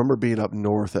thing. And I remember being up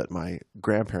north at my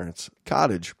grandparents'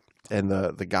 cottage, and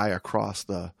the guy across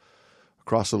the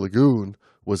lagoon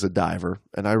was a diver,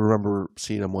 and I remember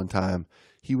seeing him one time.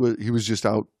 He was just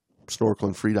out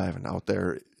snorkeling, free diving out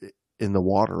there in the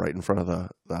water right in front of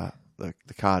the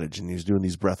cottage, and he was doing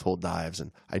these breath hold dives,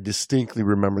 and I distinctly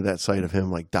remember that sight of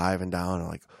him like diving down and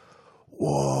like,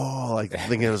 whoa, like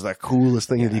thinking it was the coolest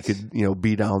thing that he could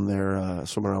be down there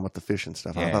swimming around with the fish and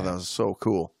stuff. I thought that was so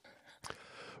cool.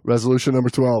 Resolution number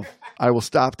 12: I will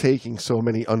stop taking so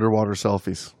many underwater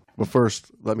selfies. But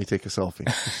first, let me take a selfie.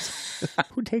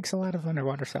 Who takes a lot of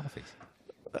underwater selfies?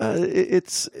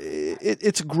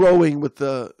 It's growing with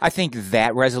the. I think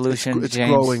that resolution, it's James,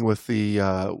 growing with the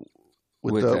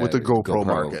GoPro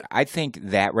market. I think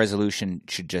that resolution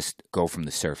should just go from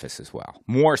the surface as well.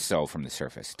 More so from the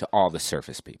surface to all the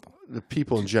surface people. The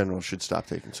people in general should stop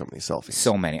taking so many selfies.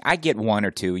 So many. I get one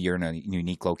or two. You're in a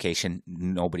unique location.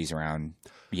 Nobody's around.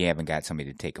 You haven't got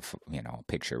somebody to take a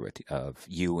picture of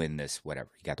you in this whatever.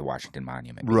 You got the Washington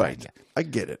Monument. Right. I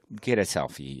get it. Get a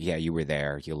selfie. Yeah, you were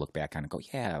there. You look back on it and go,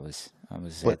 yeah, I was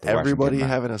but at the everybody Washington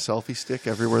having a selfie stick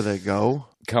everywhere they go?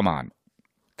 Come on.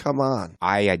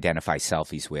 I identify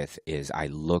selfies with is I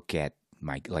look at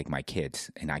my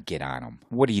kids and I get on them.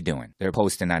 What are you doing? They're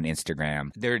posting on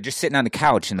Instagram. They're just sitting on the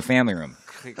couch in the family room.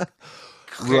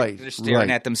 Right. They're staring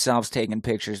at themselves, taking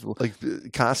pictures. Like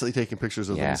constantly taking pictures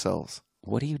of themselves.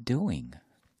 What are you doing?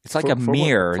 It's like a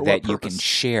mirror that you can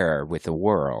share with the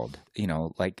world.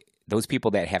 Like those people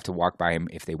that have to walk by them.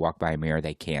 If they walk by a mirror,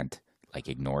 they can't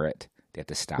ignore it. They have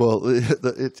to stop. Well,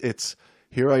 it's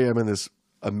here I am in this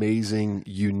amazing,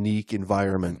 unique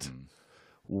environment. Mm-hmm.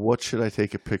 What should I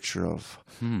take a picture of?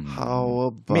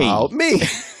 How about me?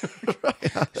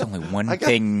 Right. There's only one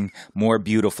thing more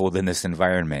beautiful than this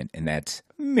environment, and that's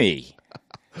me.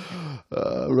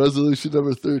 Resolution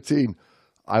number 13.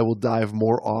 I will dive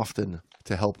more often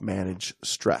to help manage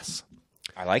stress.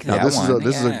 I like now, that one.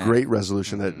 This is a great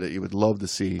resolution that you would love to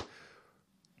see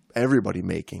everybody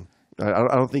making.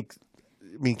 I don't think...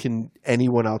 can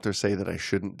anyone out there say that I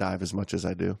shouldn't dive as much as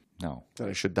I do? No. That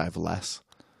I should dive less?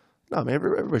 No, man,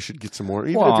 everybody should get some more.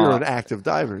 Even if you're an active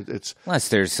diver, it's... Unless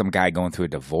there's some guy going through a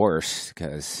divorce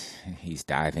because he's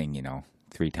diving,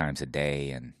 3 times a day,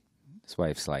 and his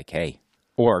wife's like, hey.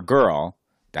 Or a girl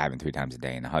diving 3 times a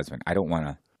day, and the husband, I don't want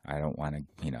to,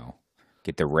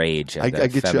 get the rage of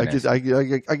the feminist. I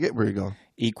get where you're going.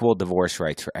 Equal divorce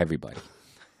rights for everybody.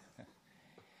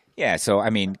 Yeah, so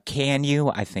can you?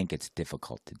 I think it's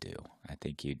difficult to do. I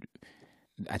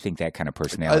think that kind of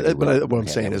personality. What I'm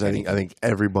saying is, I think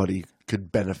everybody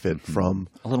could benefit from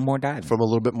a little more diving, from a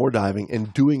little bit more diving,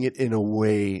 and doing it in a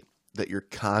way that you're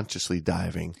consciously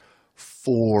diving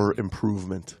for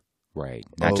improvement. Right,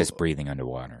 not just breathing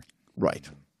underwater. Right.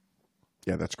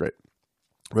 Yeah, that's great.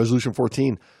 Resolution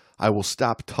 14: I will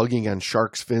stop tugging on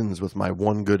sharks' fins with my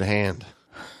one good hand.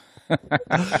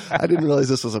 I didn't realize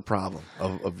this was a problem.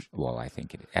 Well, I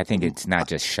think it's not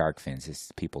just shark fins;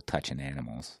 it's people touching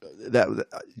animals.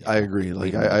 I agree.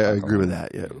 Like I agree with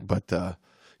that. Yeah, but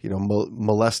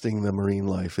molesting the marine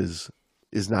life is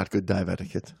not good dive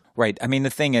etiquette. Right. The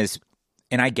thing is,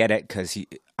 and I get it because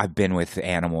I've been with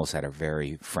animals that are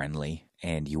very friendly,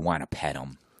 and you want to pet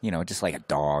them. Just like a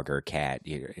dog or a cat.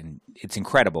 And it's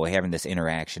incredible having this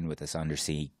interaction with this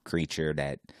undersea creature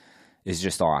that is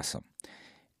just awesome.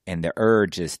 And the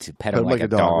urge is to pet him like a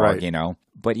dog, right.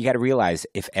 But you got to realize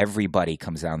if everybody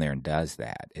comes down there and does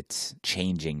that, it's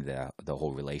changing the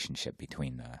whole relationship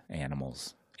between the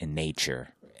animals and nature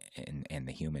and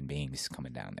the human beings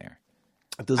coming down there.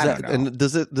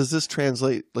 Does this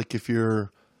translate like if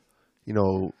you're,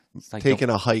 taking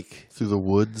a hike through the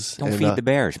woods? Don't feed the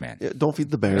bears, man. Yeah, don't feed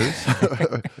the bears.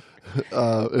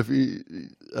 If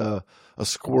a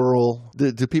squirrel,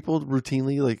 do people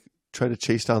routinely try to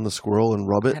chase down the squirrel and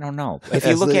rub it? I don't know. If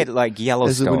you look at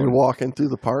Yellowstone, when you're walking through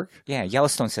the park, yeah,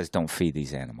 Yellowstone says don't feed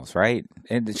these animals, right?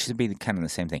 And it should be kind of the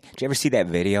same thing. Did you ever see that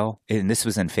video? And this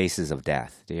was in Faces of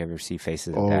Death. Did you ever see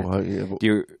Faces of Death?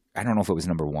 Yeah. I don't know if it was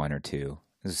number 1 or 2.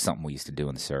 This is something we used to do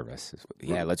in the service.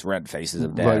 Yeah, let's rent Faces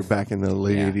of Death. Right back in the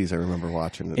late 80s, I remember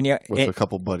watching it with a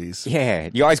couple buddies. Yeah,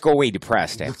 you always go away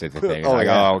depressed after the thing.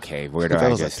 Okay, where do I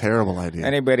That was a terrible idea.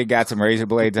 Anybody got some razor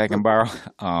blades I can borrow?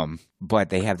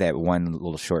 But they have that one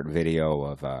little short video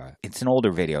of, it's an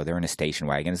older video. They're in a station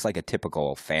wagon. It's like a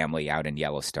typical family out in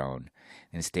Yellowstone.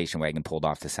 And a station wagon pulled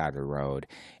off the side of the road.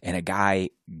 And a guy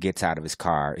gets out of his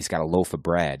car. He's got a loaf of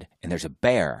bread. And there's a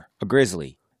bear, a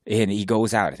grizzly. And he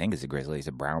goes out. I think it's a grizzly. It's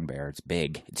a brown bear. It's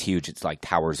big. It's huge. It's like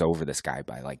towers over this guy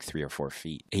by like 3 or 4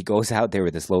 feet. He goes out there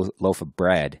with this loaf of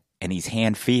bread, and he's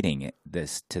hand feeding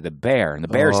this to the bear, and the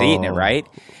bear's eating it, right?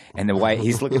 And the wife,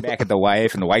 he's looking back at the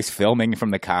wife, and the wife's filming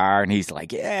from the car, and he's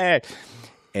like, yeah.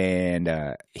 And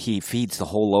he feeds the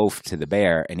whole loaf to the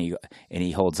bear, and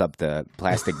he holds up the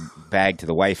plastic bag to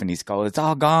the wife, and he's going, "It's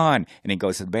all gone." And he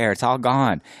goes to the bear, "It's all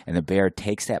gone." And the bear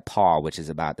takes that paw, which is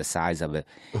about the size of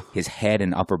his head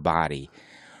and upper body,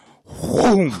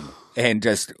 whoom, and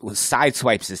just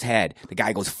sideswipes his head. The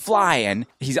guy goes flying.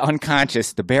 He's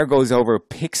unconscious. The bear goes over,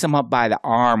 picks him up by the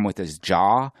arm with his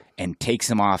jaw, and takes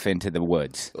him off into the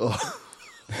woods.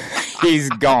 He's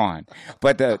gone.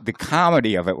 But the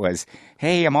comedy of it was,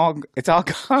 hey, it's all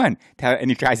gone. And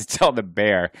he tries to tell the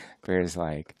bear. Bear's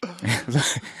like,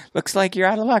 looks like you're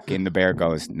out of luck. And the bear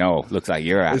goes, no, looks like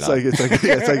you're out of luck. It's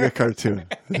like a cartoon.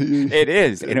 It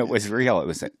is. And it was real. It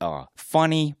was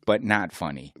funny, but not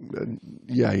funny.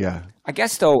 Yeah. I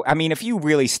guess, though, I mean, if you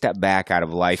really step back out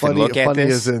of life and look at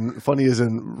this. Funny as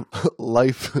in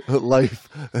life,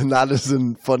 and not as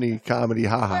in funny comedy,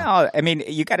 haha. Well, I mean,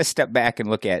 you got to step back and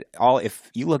look at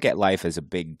if you look at life as a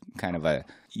big kind of a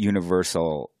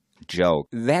universal joke,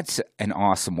 that's an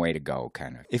awesome way to go,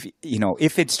 kind of.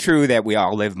 If it's true that we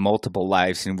all live multiple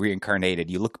lives and reincarnated,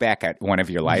 you look back at one of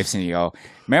your lives and you go,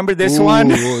 remember this one?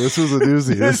 This was a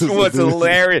doozy. This was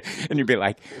hilarious. And you'd be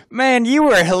like, man, you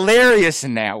were hilarious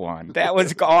in that one. That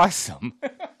was awesome.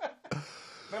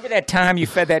 Remember that time you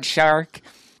fed that shark?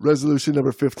 Resolution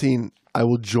number 15, I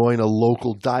will join a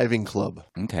local diving club.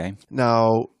 Okay.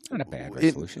 Now, not a bad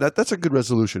resolution. That's a good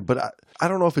resolution, but I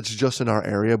don't know if it's just in our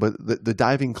area, but the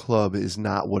diving club is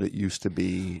not what it used to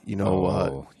be,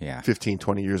 15,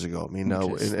 20 years ago. I mean,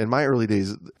 in my early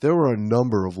days, there were a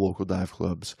number of local dive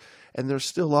clubs, and there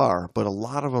still are, but a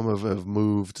lot of them have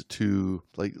moved to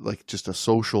like just a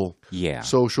social. Yeah.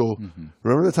 Social. Mm-hmm.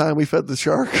 Remember the time we fed the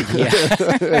shark?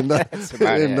 Yeah.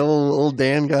 and old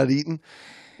Dan got eaten?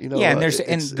 And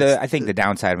I think the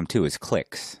downside of them, too, is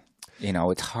clicks.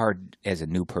 It's hard as a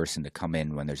new person to come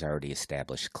in when there's already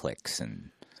established cliques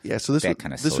and so this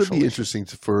would be interesting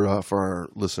for our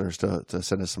listeners to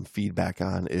send us some feedback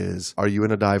on. Is, are you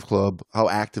in a dive club? How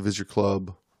active is your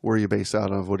club? Where are you based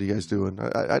out of? What are you guys doing?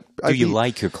 Do you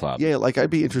like your club? Yeah,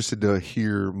 I'd be interested to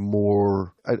hear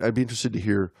more. I'd be interested to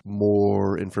hear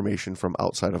more information from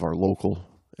outside of our local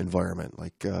environment.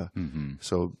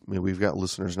 So we've got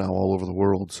listeners now all over the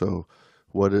world. So.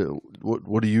 What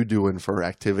are you doing for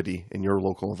activity in your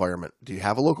local environment? Do you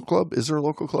have a local club? Is there a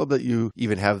local club that you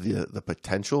even have the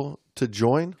potential to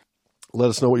join? Let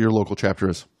us know what your local chapter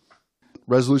is.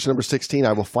 Resolution number 16,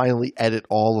 I will finally edit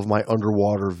all of my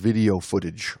underwater video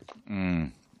footage.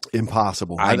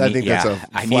 Impossible. I think that's a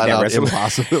flat-out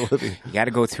impossibility. You got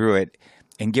to go through it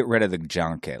and get rid of the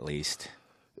junk at least.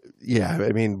 Yeah,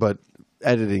 I mean, but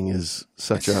editing is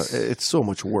it's so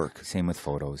much work. Same with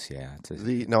photos, yeah.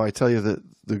 Now I tell you that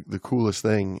the coolest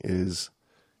thing is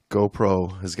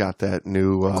GoPro has got that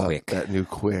new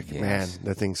quick. Yes. Man,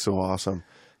 that thing's so awesome.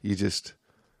 You just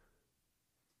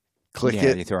click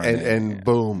it and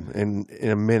boom,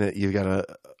 in a minute you got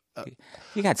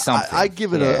something. I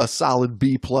give it a solid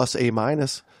B+, A-.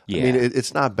 Yeah. I mean,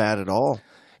 it's not bad at all.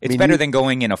 It's better than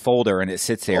going in a folder and it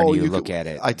sits there and you look at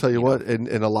it. I tell you what, and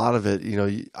a lot of it,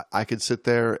 I could sit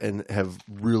there and have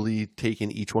really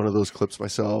taken each one of those clips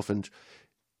myself and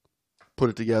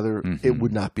put it together. Mm-hmm. It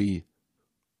would not be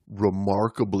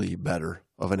remarkably better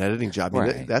of an editing job. I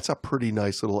mean, that's a pretty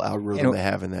nice little algorithm they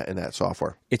have in that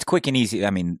software. It's quick and easy. I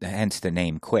mean, hence the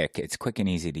name Quick. It's quick and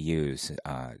easy to use,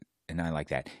 and I like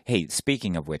that. Hey,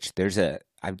 speaking of which,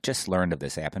 I've just learned of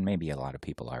this app, and maybe a lot of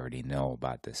people already know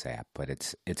about this app, but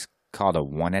it's called a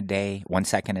 1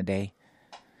 second a day.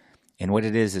 And what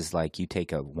it is like you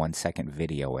take a 1 second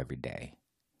video every day,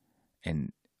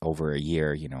 and over a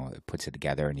year, it puts it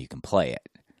together and you can play it.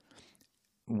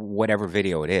 Whatever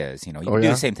video it is, you can do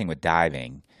the same thing with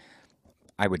diving.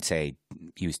 I would say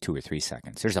use 2 or 3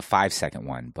 seconds. There's a 5-second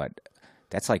one, but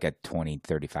that's like a 20,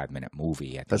 35-minute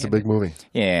movie. That's a big movie.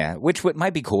 Yeah, which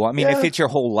might be cool. I mean, if it's your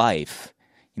whole life,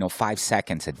 5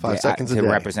 seconds a day to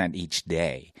represent each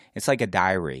day. It's like a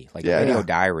diary, like a video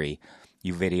diary.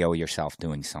 You video yourself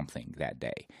doing something that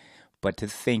day. But to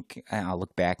think, I'll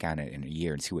look back on it in a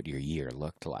year and see what your year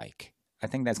looked like. I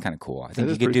think that's kind of cool. I think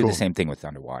you could do the same thing with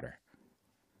underwater.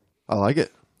 I like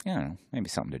it. Yeah, maybe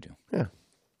something to do. Yeah.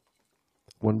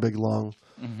 One big long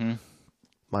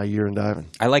my year in diving.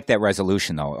 I like that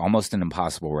resolution, though. Almost an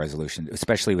impossible resolution,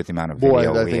 especially with the amount of video we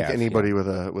have. I think anybody with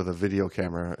a video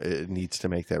camera needs to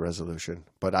make that resolution.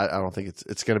 But I don't think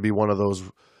it's going to be one of those.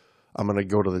 I'm going to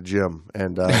go to the gym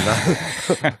and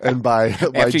and by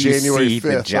After January you see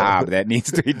 5th, the job that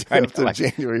needs to be done. After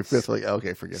January 5th, like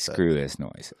okay, forget that. Screw this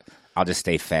noise. I'll just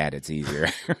stay fat. It's easier.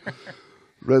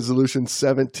 Resolution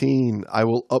 17. I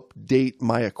will update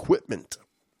my equipment.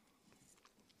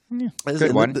 Yeah,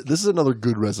 good one. This is another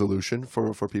good resolution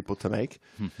for people to make.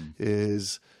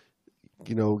 Is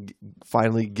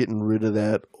finally getting rid of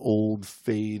that old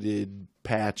faded,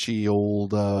 patchy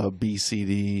old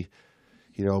BCD.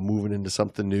 Moving into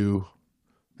something new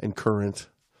and current,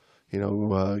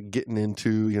 getting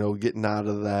out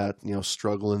of that,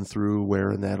 struggling through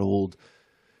wearing that old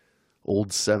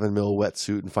 7mm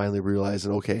wetsuit and finally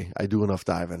realizing, okay, I do enough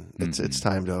diving. It's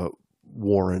time to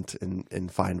warrant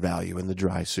and find value in the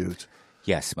dry suit.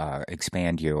 Yes,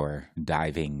 expand your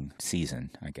diving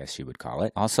season, I guess you would call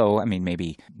it. Also,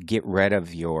 maybe get rid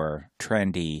of your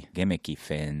trendy, gimmicky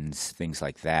fins, things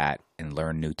like that, and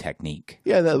learn new technique.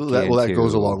 Yeah, that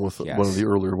goes along with one of the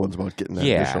earlier ones about getting that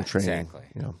initial training.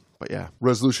 Exactly. But yeah,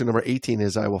 resolution number 18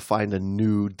 is I will find a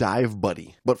new dive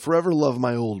buddy, but forever love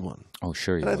my old one. Oh,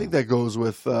 sure. And I think that goes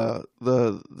with the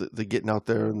getting out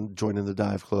there and joining the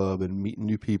dive club and meeting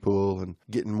new people and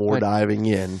getting more diving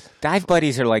in. Dive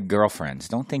buddies are like girlfriends.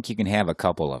 Don't think you can have a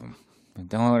couple of them.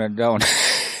 Don't.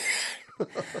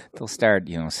 They'll start,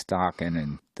 stalking,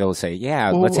 and they'll say,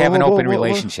 let's have an open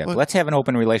relationship. Let's have an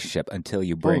open relationship until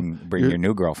you bring your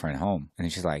new girlfriend home.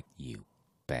 And she's like, you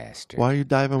bastard. Why are you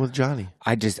diving with Johnny?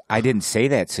 I didn't say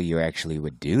that so you actually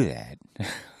would do that.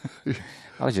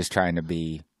 I was just trying to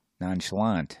be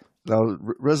nonchalant. Now,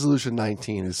 resolution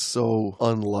 19 is so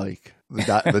unlike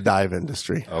the dive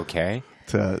industry. Okay.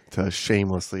 To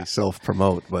shamelessly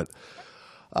self-promote, but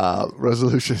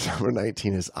resolution number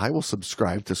 19 is I will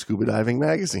subscribe to Scuba Diving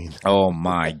Magazine. Oh,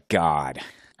 my God.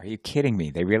 Are you kidding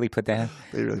me? They really put that?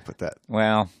 They really put that.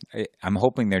 Well, I'm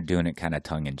hoping they're doing it kind of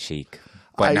tongue-in-cheek.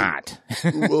 But not.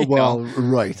 Well,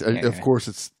 right. Yeah. Of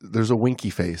course, there's a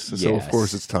winky face, so of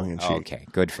course it's tongue-in-cheek. Okay,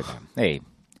 good for them.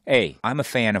 Hey, I'm a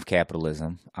fan of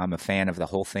capitalism. I'm a fan of the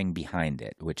whole thing behind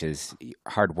it, which is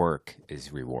hard work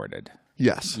is rewarded.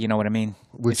 Yes. You know what I mean?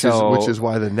 Which is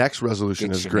why the next resolution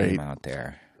is great. Name out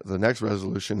there. The next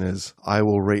resolution is I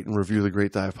will rate and review the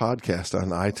Great Dive Podcast on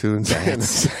iTunes.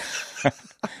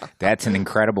 That's an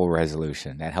incredible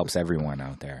resolution. That helps everyone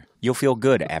out there. You'll feel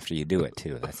good after you do it,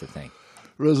 too. That's the thing.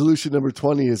 Resolution number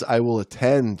 20 is I will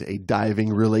attend a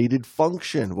diving-related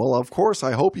function. Well, of course,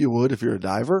 I hope you would if you're a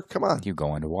diver. Come on. You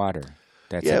go underwater.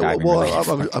 That's a diving-related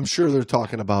function. I'm sure they're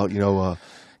talking about,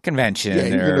 convention. Yeah,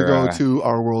 you're going to go to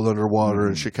Our World Underwater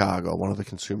in Chicago, one of the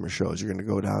consumer shows. You're going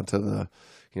to go down to the,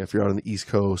 if you're out on the East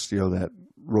Coast, that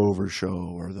Rover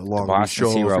show or the Long Beach show.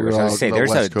 Sea Rovers. I was say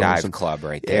there's a dive club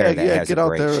right there that has get a out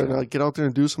great there show. And get out there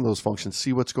and do some of those functions.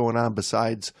 See what's going on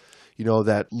besides,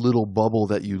 that little bubble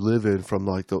that you live in from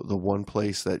like the one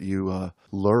place that you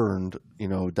learned,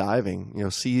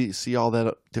 diving. See all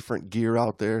that different gear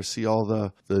out there. See all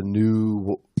the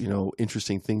new,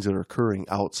 interesting things that are occurring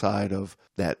outside of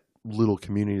that little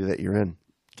community that you're in.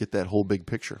 Get that whole big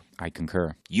picture. I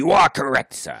concur. You are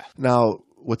correct, sir. Now,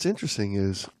 what's interesting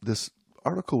is this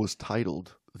article was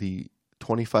titled The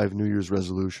 25 New Year's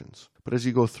Resolutions. But as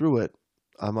you go through it,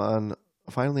 I'm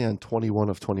finally on 21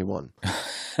 of 21.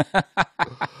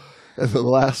 And the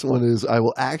last one is I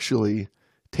will actually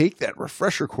take that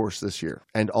refresher course this year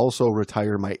and also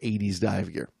retire my 80s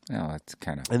dive gear. Oh, that's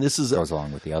kind of goes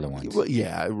along with the other ones. Well,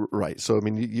 yeah, right. So,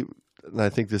 I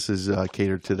think this is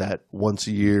catered to that once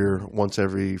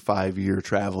every 5-year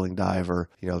traveling diver,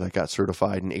 that got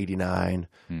certified in 89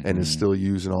 and is still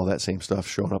using all that same stuff,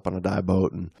 showing up on a dive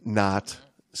boat and not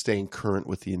staying current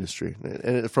with the industry.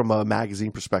 And from a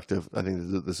magazine perspective, I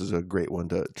think this is a great one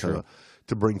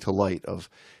to bring to light of,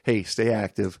 hey, stay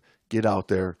active, get out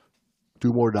there,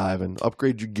 do more diving,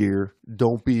 upgrade your gear.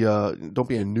 Don't be a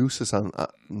nuisance on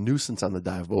the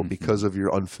dive boat because of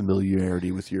your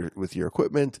unfamiliarity with your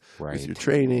equipment, with your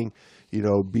training.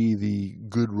 Be the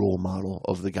good role model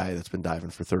of the guy that's been diving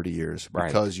for 30 years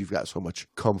because you've got so much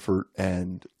comfort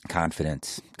and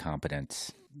confidence,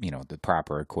 competence. The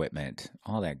proper equipment,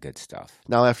 all that good stuff.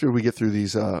 Now, after we get through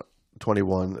these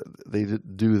 21, they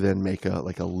do then make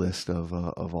a list of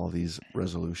all these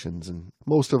resolutions, and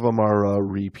most of them are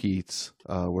repeats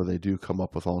where they do come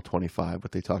up with all 25.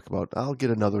 But they talk about, I'll get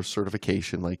another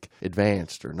certification like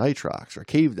advanced or nitrox or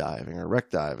cave diving or wreck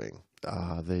diving.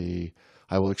 I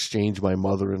will exchange my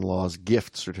mother-in-law's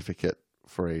gift certificate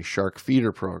for a shark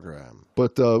feeder program.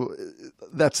 But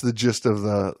that's the gist of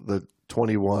the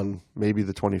 21, maybe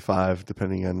the 25,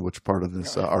 depending on which part of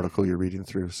this article you're reading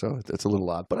through. So it's a little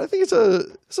odd, but I think it's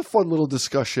a fun little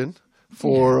discussion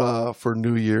for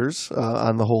New Year's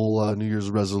on the whole New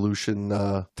Year's resolution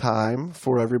time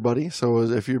for everybody. So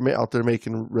if you're out there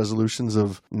making resolutions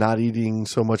of not eating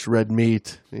so much red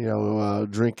meat,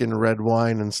 drinking red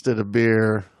wine instead of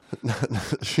beer, I'm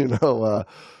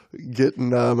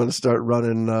going to start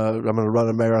running. I'm going to run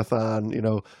a marathon.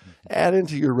 Add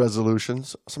into your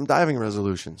resolutions some diving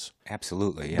resolutions.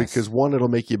 Absolutely, yes. Because one, it'll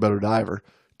make you a better diver.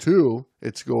 Two,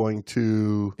 it's going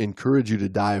to encourage you to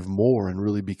dive more and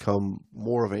really become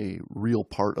more of a real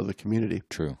part of the community.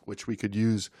 True. Which we could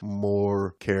use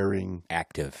more caring,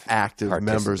 active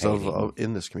members of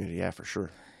in this community. Yeah, for sure.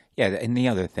 Yeah, and the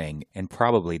other thing, and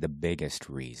probably the biggest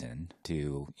reason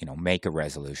to, make a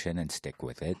resolution and stick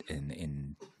with it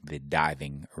in the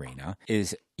diving arena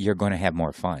is you're going to have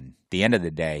more fun. At the end of the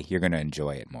day, you're going to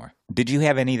enjoy it more. Did you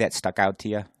have any that stuck out to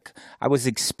you?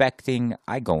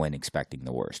 I go in expecting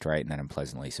the worst, right? And then I'm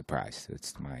pleasantly surprised.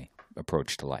 It's my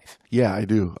approach to life. Yeah, I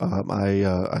do.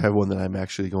 I have one that I'm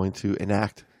actually going to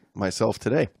enact myself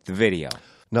today. The video.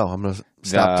 No, I'm going to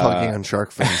stop tugging on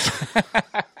shark fins.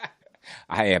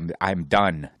 I'm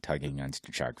done tugging on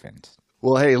shark fins.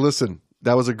 Well, hey, listen,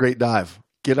 that was a great dive.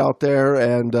 Get out there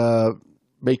and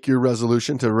make your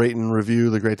resolution to rate and review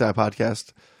the Great Dive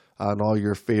Podcast on all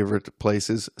your favorite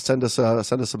places. Send us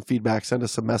some feedback. Send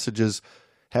us some messages.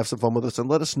 Have some fun with us, and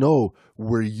let us know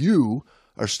where you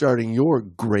are starting your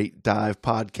Great Dive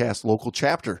Podcast local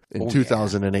chapter in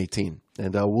 2018. Yeah.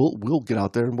 And we'll get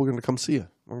out there and we're going to come see you.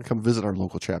 We're going to come visit our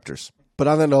local chapters. But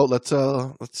on that note, let's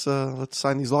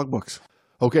sign these logbooks.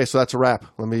 Okay, so that's a wrap.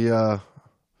 Let me. Will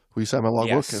you sign my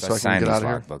logbook so I can get out of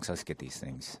here? Logbooks. Let's get these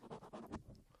things.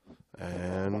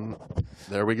 And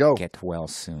there we go. Get well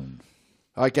soon.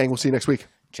 All right, gang. We'll see you next week.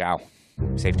 Ciao.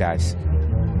 Safe dives.